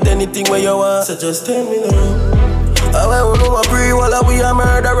you will get anything where you want. So just tell me now. I don't know a pre while we a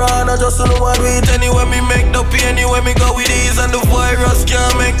murderer. I just don't know what we eat. Anyway me make the pain, anyway me go with these. And the virus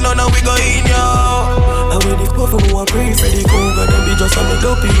can't make none of we go in, yo. I will the puff who a pre Freddy Cougar. Them be just a me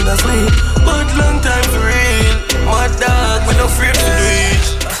dopey in a sleep. But long time for real. My dog, we no afraid to do it.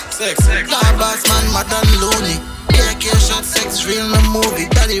 Sex. Nah, boss man, mad and loony. AK shot, sex, real no movie.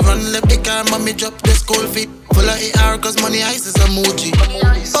 Daddy run left the car, mommy drop the school fee. Full of AR cause money ice is a Muji.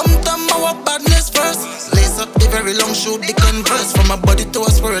 Sometime our badness first. Lace up the very long shoot the converse. From a body to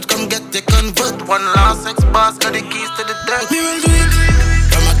a spirit, come get the convert. One last sex boss, got the keys to the dirt. Me will do it.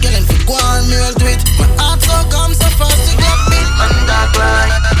 From a killing for go on, me will do it. My heart so calm, so fast, it got me on dark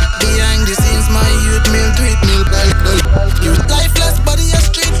line. Behind the scenes, my youth, me will do it. Me will dull. Youth lifeless, body a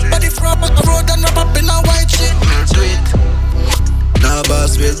street. Body from a road and wrap up in a white shit. Me will do it. Nah,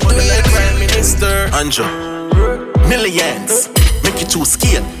 boss, we'll do it. Prime Minister Anjo. Millions, make you too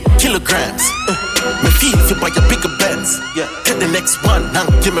scared. Kilograms, me feel if you buy a bigger Benz. Yeah, get the next one, now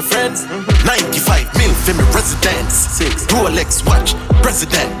give me friends. 95 mil for me residence. 6 Rolex watch,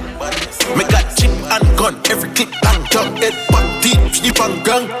 president. Me got chip and gun, every clip long jump. Head back deep, keep on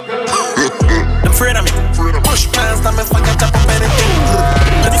gun. Them afraid of me. Push pants, now me fucking chop up anything.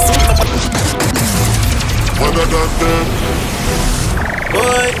 Let me see me. Mother done them.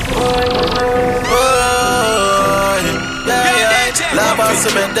 Lava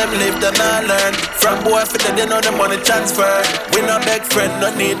cement them live, them not learn. From boy for them, they know the money transfer. We no beg friend,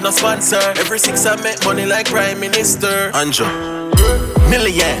 no need no sponsor. Every 6 I make money like Prime Minister Anjo.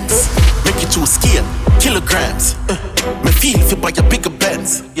 Millions, make you too scared. Kilograms, me feel if you buy a bigger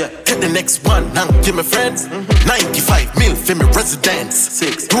Benz. Yeah, get the next one, now give me friends. 95 mil for me residence.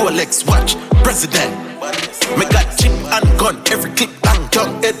 6 Rolex watch, president. Me got chip and gun, every clip long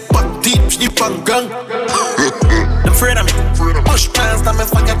jump. Head back deep, keep on gun. Them afraid of me. Push pants, now me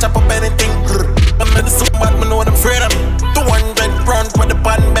fucking chop up anything. I'm in the super bad, me know them afraid of me. 200 rounds with the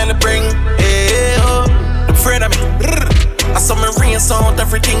band belly bring. Hey, oh, them afraid of me. I saw me rain sound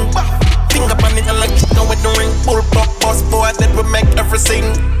everything. Finger on it, I like you know with the ring. Pull pop, boss boy, that will make everything.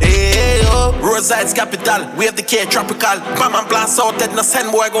 Hey, oh, Roside's capital, we have the K tropical. Bam and blast out, that no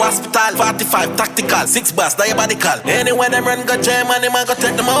send boy go hospital. 45 tactical, 6 bars diabolical. Anywhere them run go jam and them I go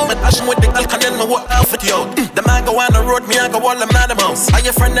take them out. Action with the alcohol and me walk out with you. Them I go on the road, me I go all them not the mouse. Are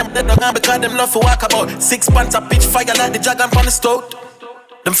your friend them dead dog because them love to walk about. 6 pants a pitch fire like the dragon on the stove.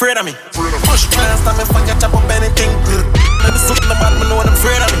 Them afraid of me. Push pants, now me fucking chop up anything. Let me suit the man, me know them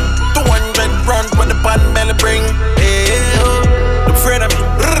afraid of me. 200 rounds with the band belly bring. Hey, oh, them afraid of me.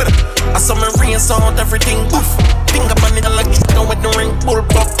 I saw me rain sound everything. Oof. Finger on it, I like you know with the ring. Pull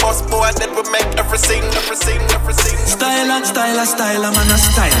pop, boss boy, that will make everything. Styler, man, a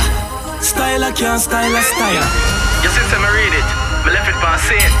styler. Styler can't style a styler. Your sister me read it. Me left it by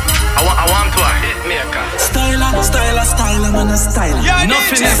saying I want to a hit maker. Styler, man, a styler.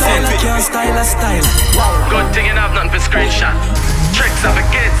 Nothing is Styler can't style a styler. Good thing you have nothing for screenshot. Tricks of the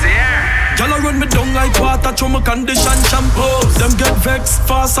kids, yeah. Y'all run me down like water through my condition shampoos. Them get vexed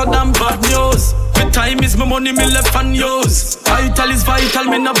faster than bad news. My time is my money, me left and use. Vital is vital,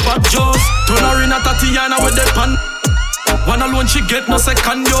 me not bad jaws. Turn her in a Tatiana with the pan. One alone she get no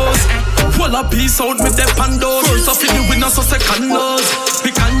second dose. Wall a piece out with the pandos. First off in the winner so second dose.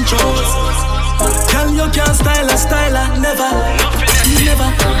 Pick and choose. Girl you can't style a styler, never.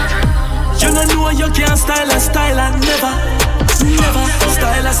 You don't know you can't style a styler, never.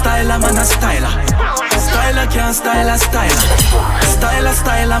 Styler, man a styler. Styler can't style a styler.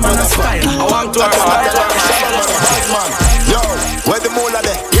 Styler, man a styler. I want to Yo, where the mola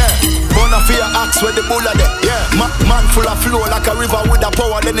there? Yeah. Bona fear axe where the bulla there. Yeah. Man full of flow like a river with a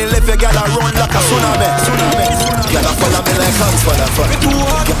power. Then he left a gal a run like a tsunami. Gala follow me like hands for the fun.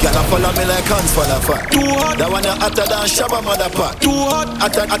 Gala follow me like hands for the fun. That one you hotter than Shabba mother pot.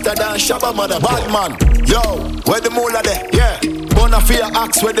 Hotter than Shabba mother. Bad man. Yo, where the mola there? Yeah. Bonafia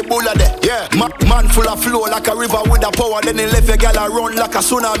axe where the bulla there. Yeah, man full of flow like a river with a power. Then he left a gal a run like a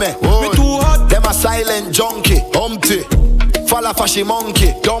tsunami. Me too hot. Them a silent junkie, humpty. Falla fashy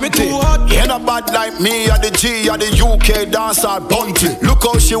monkey, dumpty. Ain't a bad like me, or the G, or the UK dancer, bunty. Look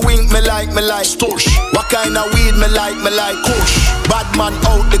how she wink me like Stush. What kind of weed me like Kush. Bad man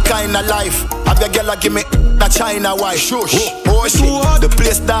out the kind of life. Have your girl give me a China wife. Shush. Oh shit, the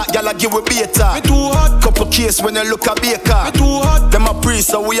place that girl give we beta. Me too hot. Couple case when you look a baker. Me too hot. Them a priest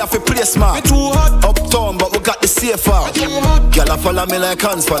so we have a place man. Me too hot. Uptown but we got the safe out. Girl follow me like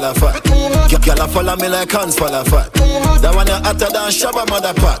hands for the fat. Girl follow me like hands for the fat. That one hotter than Shabba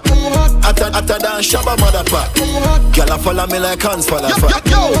mother pot. Hotter than Shabba mother pot. Girl follow me like hands for the fat.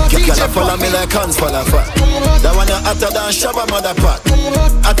 Girl follow me like hands for the fat. That one hotter than Shabba mother pot.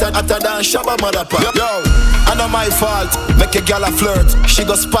 Hotter than Shabba mother pot. Yo, I know my fault. Make a girl a flirt. She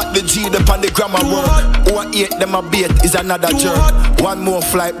go spot the G upon the grammar word. Who eat them a bait is another jerk. One more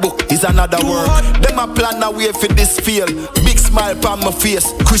flight book is another word. Them a plan a way for this feel. Big smile on my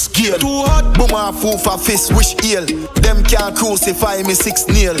face. Chris Gale. Boom a fool for fist wish ill. Them can't crucify me 6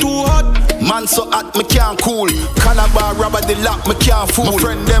 nail. Too hot. Man so hot me can't cool. Calabar rubber the lock me can't fool. My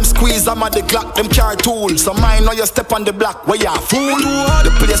friend them squeeze I'm at the Glock them car tool. So mine know you step on the block where you fool.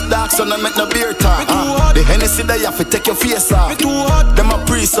 The place dark so no make no beer talk. The Hennessy there you have to take your face off. Them a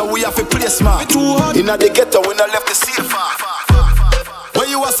priest so we have to place man. Inna the ghetto we no left the safe off. When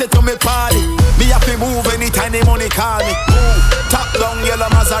you a say to me party, me have to move anytime the money call me. Top down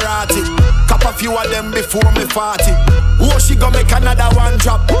yellow Maserati. Cop a few of them before me 40. Oh, she gon' make another one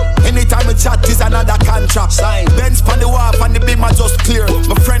drop. Anytime we chat is another contract. Sign Benz pon the wharf and the beam are just clear.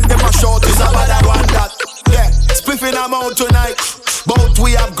 My friend them a short is a bad one that. Yeah, spliffing I'm out tonight. Both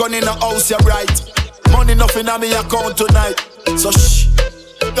we have gone in the house, you're right. Money nothing on me account tonight. So shh,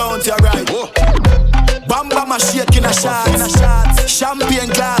 don't you right. Bam bam a shake in a shot. Champagne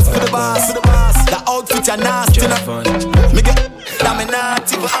glass for the boss. The outfit are nasty. Me get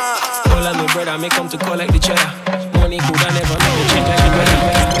dominati. All of me brother, me come to collect the cheddar. Money could I never make me change like the weather.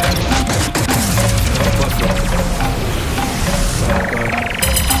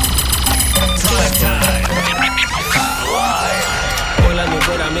 Prime time. All of me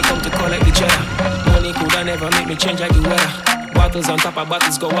brother, me come to collect the cheddar. Money could I never make me change like the weather. Bottles on top of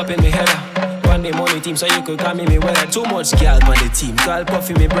bottles go up in me header. On the money team, so you could call me weather. Too much girl on the team, call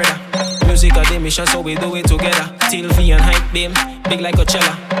Puffy me brother. Music a mission, so we do it together. Till V and hype them, big like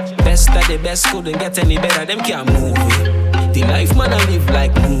Coachella. Best of the best, couldn't get any better. Them can't move it. The life man I live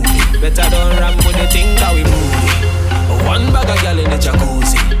like movie. Better don't ram with the thing how we move it. One bag of girl in the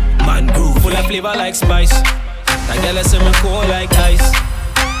jacuzzi. Man groove, full of flavor like spice. That girl is me cool like ice.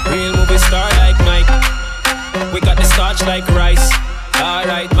 Real movie star like Mike. We got the starch like rice.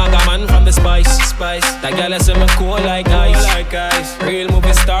 Alright, maga man from the spice. That girl is me cool like ice. Real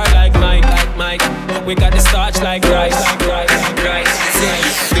movie star like Mike. We got the starch like rice.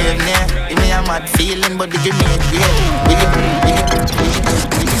 Give me a mad feeling, but give me a great.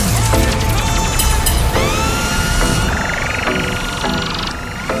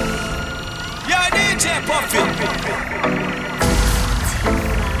 Yeah, DJ Puffy.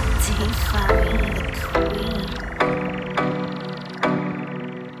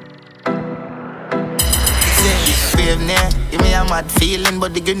 Give me a mad feeling,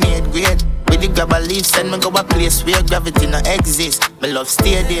 but the grenade great. With the grab a leaf, send me go a place where gravity no exist. Me love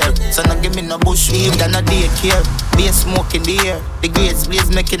stay there, so no give me no bush weed and no daycare. Be a smoke in the air, the grades blaze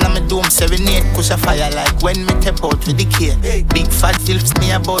making on me dome serenade. Push a fire like when me tap out with the care. Big fat films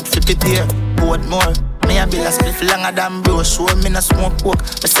me about 50 pair. Boat more. Me a bill a spliff longer than bro. Show me no smoke coke.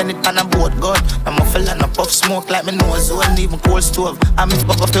 Me send it on a boat gun. I'm a fella no puff smoke like me nose zone. Even cold stove, I me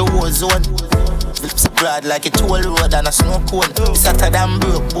pop up the war zone. Flips broad like a toll road and a snow cone. It's hotter than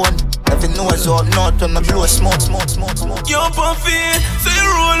broke bone. Every nose up north when me blow smoke. Yo Puffy, so you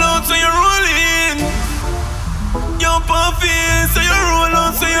roll out, so you roll in. Yo Puffy, so you roll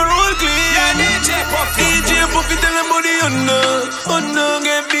out, so you roll clean. Yeah, DJ Puffy tell them body under,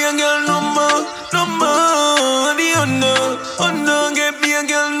 get me a girl number. The under, get me a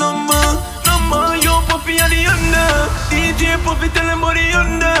girl number. Yo Puffy at the under. DJ Puffy tell them body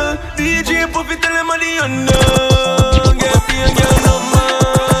under. DJ Puffy tell them body under. Get me a girl number.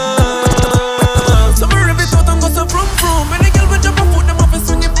 So me rev it out and go so from. When the girl will jump a foot, them off and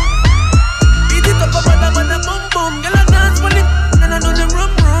swing it. Beat it up a bada bum. Girl a dance when it, and I know them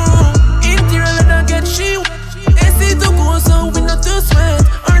rum. Interior leather get she. AC to go so we not too sweat.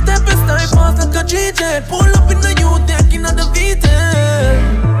 Our type is style fast like a G-Jet. Pull up in the U-Tech in the V-Tech.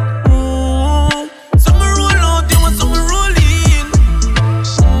 Some roll out, there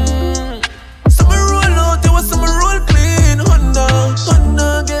was some roll clean. Honda,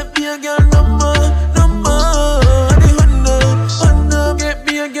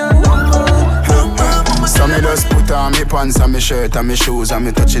 shirt and me shoes and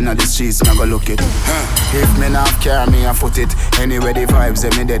me touching at the streets, me go look it. If me not care, me a foot it. Anyway the vibes,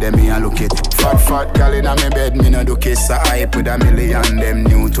 me dead, me a look it. Fat gal inna me bed, me no do kiss. A hype with a million, them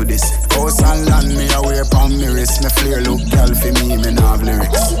new to this. House and land, me a wear pon me wrist. Me flare look gal for me no have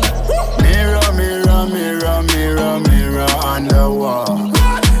lyrics. Mirror, mirror, mirror, mirror, mirror on the wall.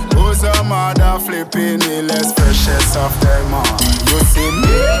 Who's a mother flipping the less freshest of them all? You see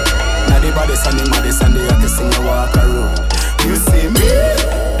me? Now the body standing, the hottest thing you walk around. You see me?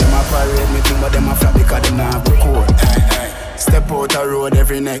 Them a parade me thing, but them a flap because them not have the code. Step out the road,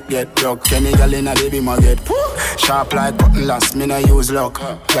 every neck get broke. Kenny gal inna the beam a get sharp like cotton lass, me no use luck.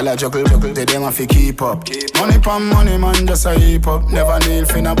 Gal a juggle, they them a fi keep up. Money pon money, man, just a heap up. Never kneel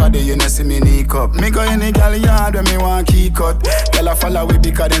for nobody, you know see me knee up. Me go in the gal yard when me want key cut. Gal a follow we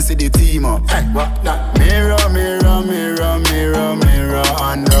because them see the team up. Hey, what that? Mirror, mirror, mirror, mirror, mirror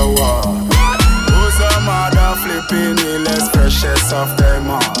on the wall. Who's a mother flipping the less freshest of them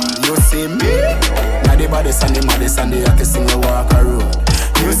all? You see me? Now the body and the hottest thing you walk a road.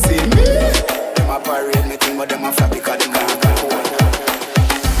 You see me? Them a parade me thing, but them a flap because them can't afford.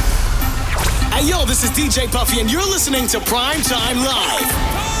 Hey yo, this is DJ Puffy and you're listening to Prime Time Live.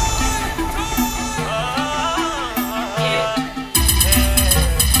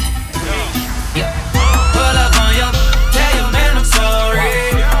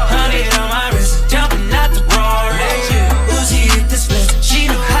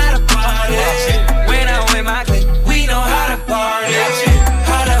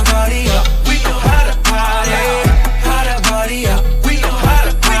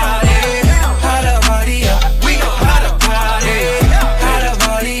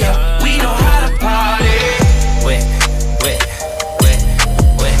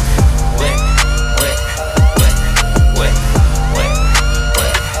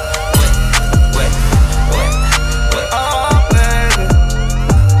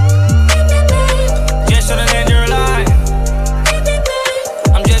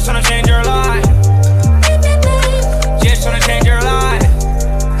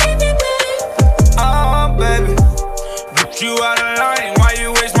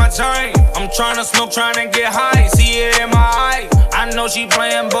 Tryna smoke, tryna get high, see it in my eye. I know she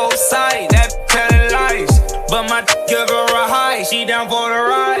playing both sides, that telling lies. But my give her a high, she down for the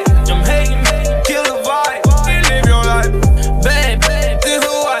ride. I'm hating, kill the vibe, and live your life. Bad, this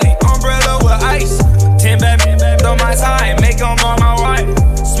Hawaii, umbrella with ice. 10 bad on my side, make them all my wife.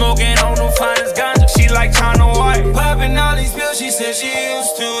 Smoking on the finest ganja, she like China White. Popping all these pills, she said she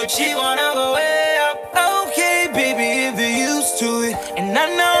used to it. She wanna go way up. Okay, baby, if you're used to it. And I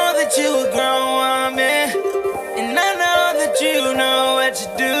know that you a grown woman, and I know that you know what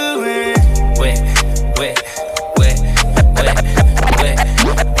you're doing. Wait.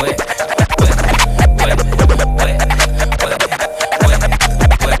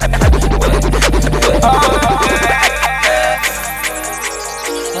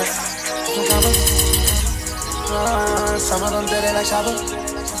 Some of them did it like Shabba.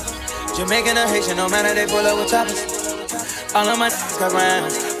 Jamaican or Haitian, no matter, they pull up with choppers. All of my got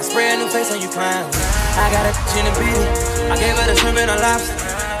rounds. I spray a new face on you clown. I got a in the beat. I gave her the shrimp and a lobster.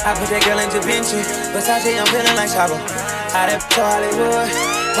 I put that girl in Da Vinci. Versace, I'm feeling like Shabba. I that to Hollywood,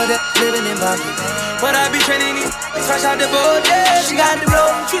 but that living in Boston. But I be training these fresh out the boat, yeah. She got the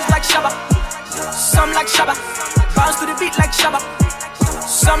blowing trees like Shabba. Some like Shabba. Bounce to the beat like Shabba.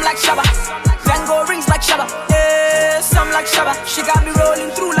 Some like Shabba. Van Gogh rings like Shabba. Yeah, some like Shabba. She got me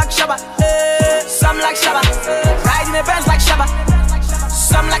rolling through like Shabba. Yeah, some like Shabba. Riding the Benz like Shabba.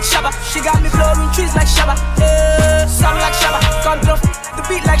 Some like Shabba. She got me blowing trees like Shabba. Yeah, some like Shabba. Come to the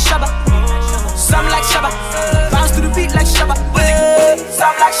beat like Shabba. Some like Shabba. Bounce to the beat like Shabba. Yeah,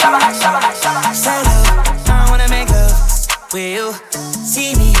 some like Shabba, like Shabba, like Shabba. Say love, I wanna make love. Will you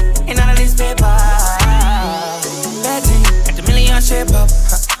see me in all of this paper? Bad thing, got the million shape up.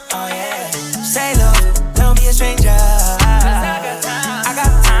 Oh yeah. Say love, don't be a stranger. I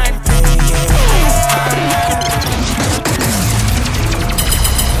got time, baby.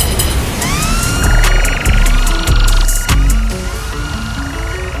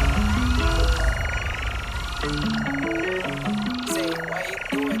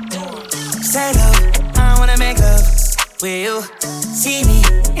 Say love, I wanna make love. Will you see me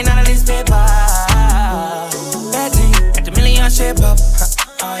in all of this paper? Bad thing, got the million shape up.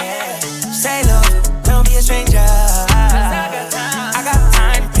 Oh yeah. Say love, don't be a stranger. I got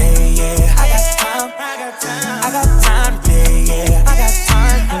time to play, yeah. I got time. I got time to play, yeah. I got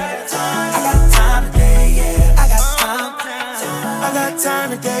time. I got time to play, yeah. I got time. I got time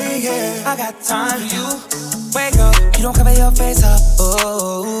today, yeah. I got time. You wake up, you don't cover your face up.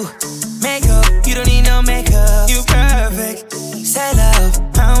 Oh, makeup, you don't need no makeup. You perfect. Say love,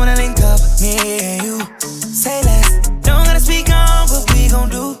 I wanna link up, me and you. Say less, don't gotta speak on what we gon'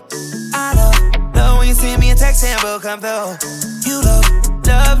 do. I love when you send me a text and we'll come through. You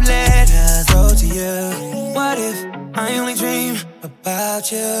love letters wrote to you. What if I only dream about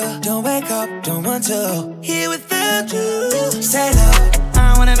you? Don't wake up, don't want to here without you. Say love,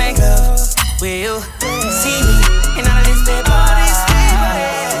 I wanna make love with you. See me in all of this bed body.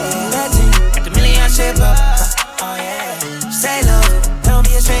 That thing got the million shape up. Oh yeah. Say love, don't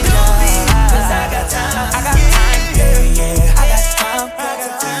be a stranger. Cause I got time. I got time today, yeah. I got time.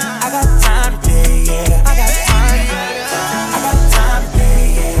 I got time today, yeah. I got time. I got time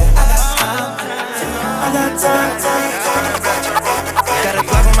today, yeah. I got time. I got time. Got a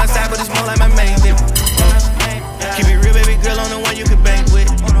Glock on my side, but it's more like my main bitch. Keep it real, baby girl, on the one you can bang with.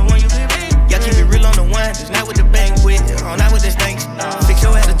 Yeah, keep it real on the one, just not with the bang with. Oh, not with the stanks. Fix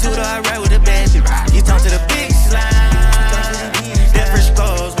your attitude, or I ride with a bad bitch. You talk to the big slime. Different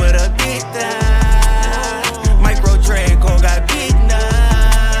scores with a big thigh. Micro Draco got big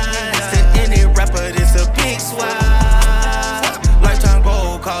nuts. To any rapper, this a big swap. Lifetime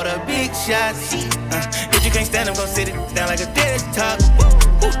goal called a big shot. If you can't stand them, go sit it down like a desktop.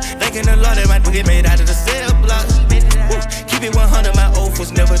 Thanking the Lord that my get made out of the cell block. Keep it 100, my oath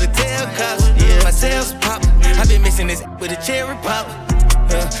was never to tell cops. Yeah, my sales pop. I been missing this with a cherry pop.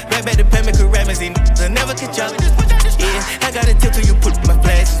 Back to payment, could rap and see they'll never catch up. Yeah, I got a tip till you put my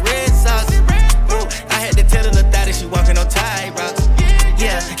flashes red socks. I had to tell her the thought that she walking on tight rocks.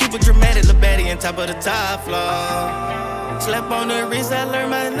 Yeah, keep it dramatic, look baddie on top of the top floor. Slap on the wrist, I learned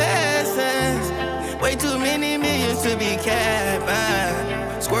my lessons. Way too many millions to be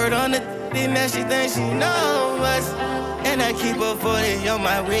capped. Squirt on the now she thinks she knows us. And I keep her 40 on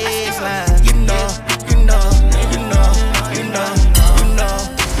my waistline. You know, you know, you know, you know, you know,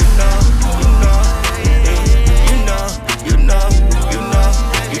 you know, you know, you know, you know,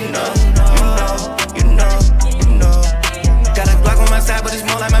 you know, you know, you know, you know. Got a Glock on my side, but it's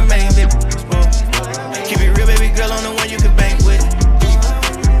more like my main bitch. Keep it real, baby girl, on the one you can bang with.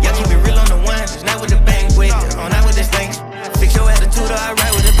 Yeah, keep it real on the one, just not with the bang with. Oh, not with the things. Fix your attitude, or I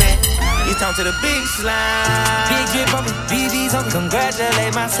ride with the bang. You talk to the big slime. Big drip on me, BB's on me.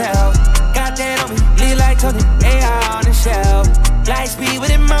 Congratulate myself. Got that on me, lead like Tony. AR on the shelf. Light speed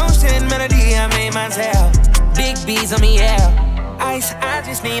with emotion, melody I made myself. Big B's on me, yeah. Ice, I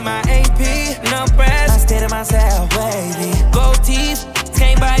just need my AP. No breath, I stay to myself, baby. Gold teeth,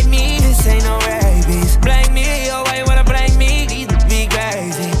 can't bite me. This ain't no rabies. Blame me, oh why you wanna blame me? These be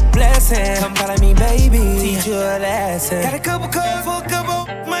crazy. Blessing, come follow me, baby. Teach you a lesson. Got a couple cards for a couple.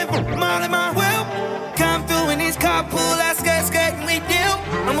 Mile in my wheel. Come through in this carpool. I skirt and we deal.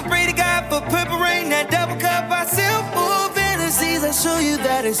 I'ma pray to God for purple rain. That double cup I seal. Full fantasies, I show you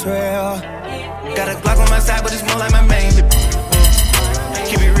that it's real. Got a Glock on my side, but it's more like my main.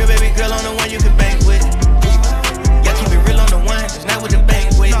 Keep it real, baby girl, on the one you can bang with. Yeah, keep it real on the one, just not with the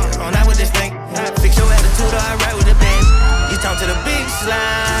bang with. Oh, not with this thing. Fix your attitude, or I ride with the bang. You talk to the big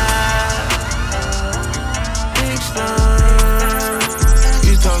slime. Big slime.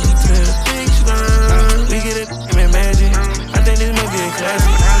 We get it, man, magic. I think this might be a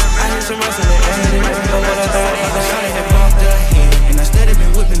classic. I hear some rust in the attic. Know what I thought? I shot it, had bumped her head, and I steady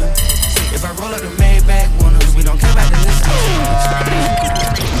been whipping them. If I roll up the Maybach, one of us, we don't care about the list.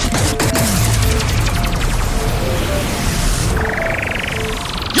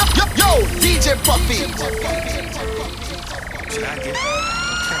 Yo, DJ Puffy. Should I get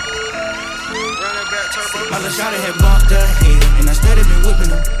my little shawty had bumped her head, and I steady been whipping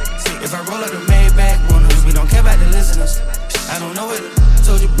them. If I roll up the Maybach, one of us, we don't care about the listeners. I don't know what I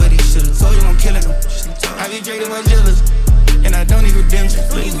told you, but he should've told you I'm killing him. I be drinking my jealous, and I don't need redemption.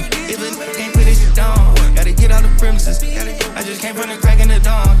 If a nigga can't put this shit down, gotta get out the premises. I just came from the crack in the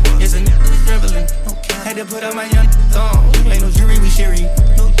dawn. It's a nigga dribbling. Had to put out my young thong. Ain't no jury, we sharing.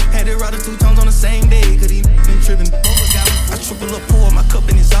 Had to ride the 2 tones on the same day, cause he been tripping. I triple up, pour my cup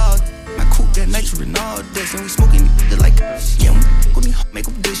in his all. I cook that nature and all this, and we smoking it like yeah, with me, make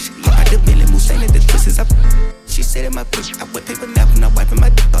up this shit. Yeah, I done been in Musain and the twists. She said in my pussy, I wet paper nap and I wiping my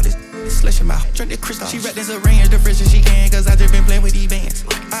dick. All this slush in my mouth, drink that crystal. She wrapped this arrange the freshest she can, cause I just been playing with these bands.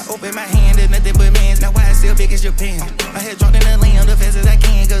 I open my hand, there's nothing but mans. Now why it's still big as Japan? I had drunk in the land the fast as I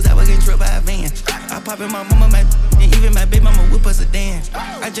can, cause I was getting drilled by a van. I pop in my mama, my and even my baby mama whip us a dance.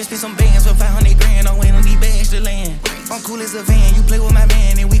 I just did some bands for 500 grand, I'm waiting on these bags to land. I'm cool as a van, you play with my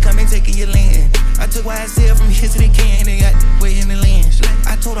man, and we come and taking your land. I took YSL from here to the can, and got way in the land.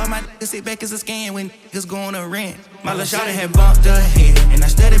 I told all my niggas sit back as a scan when niggas go on a rant. My little shawty had bumped her head, and I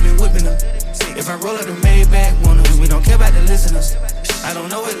steady been whipping her. If I roll up the Maybach, one of us, we don't care about the listeners. I don't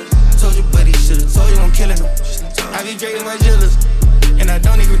know it. Told you, but he should've told you I'm killing him. I be drinking my jealous, and I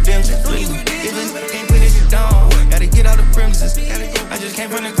don't need redemption. Even can't put it down. Gotta get out the premises. I just came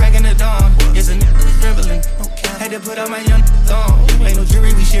from the crack in the dawn. Yes, a nigga was trembling. Had to put out my young thong. Ain't no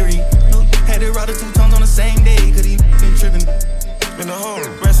jury, we sherry. Had to ride the 2 tones on the same day, cause he been tripping. Been a whole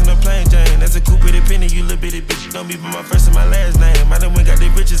rest in a plain Jane. That's a coupe with a penny, you little bitty bitch. Don't be my first and my last name. I done went got the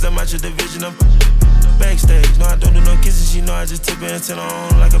riches, I'm out your division. I'm backstage. No, I don't do no kisses, you know I just tip it and turn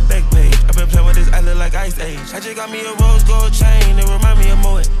on like a back page. I been playing with this, I look like Ice Age. I just got me a rose gold chain, it remind me of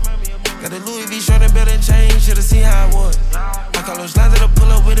Moet. Got a Louis V shirt and better chain, should've seen how I was. I call those lines that'll pull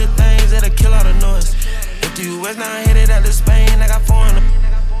up with the things that'll kill all the noise. If the US now I hit it out to Spain, I got foreign.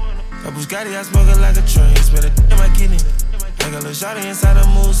 Got Bugatti, I smoke it like a train, smell it in my kidney. I got a little shawty inside the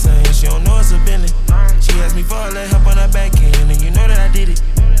mood saying she don't know it's a Bentley. She asked me for a little help on her back end, and you know that I did it.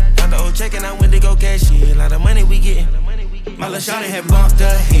 Found the old check and I went to go cash it. A lot of money we getting. My little shawty had bumped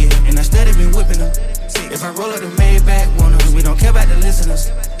her head, and I steady been whipping her. If I roll up the Maybach, one of we don't care about the listeners.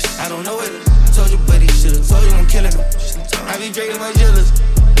 I don't know it. Told you, but he should've told you I'm killing him. I be drinking my jealous,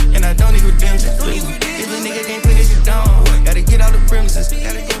 and I don't need redemption. If a nigga can't put this shit down, gotta get out the premises.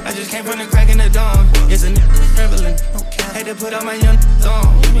 I just came from the crack in the dawn. It's a nigga trembling. Had to put out my young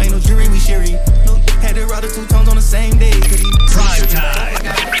thong. Ain't no jury, we sherry. Had to ride the 2 tones on the same day. Prime time.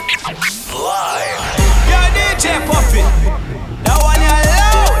 Live. Yo, DJ Puffy. That one you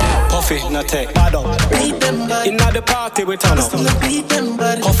loud. Puffy, no take bad up. Inna the party we turn up.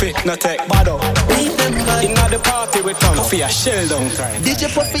 Puffy, no take bad up. Inna the party we turn up. Puffy a shell down time. DJ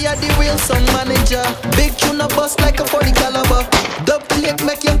Puffy a the real song manager. Big tune a bust like a 40 caliber. Dub plate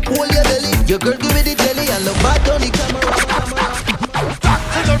make you pull your belly. Your girl give me the jelly and look bad on the camera. Rock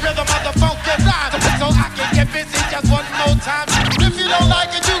to the rhythm of the funky rhyme, so I can get busy just one more time. If you don't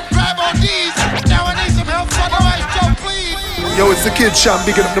like it, you grab on these. Now I need some help for the maestro, please. Yo, it's the Kid Champ,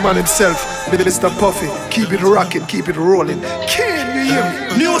 bigging up the man himself, Mr. Puffy. Keep it rocking, keep it rolling. Can you hear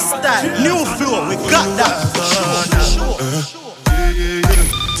me? New style, new flow, we got that.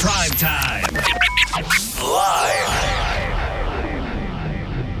 Prime time.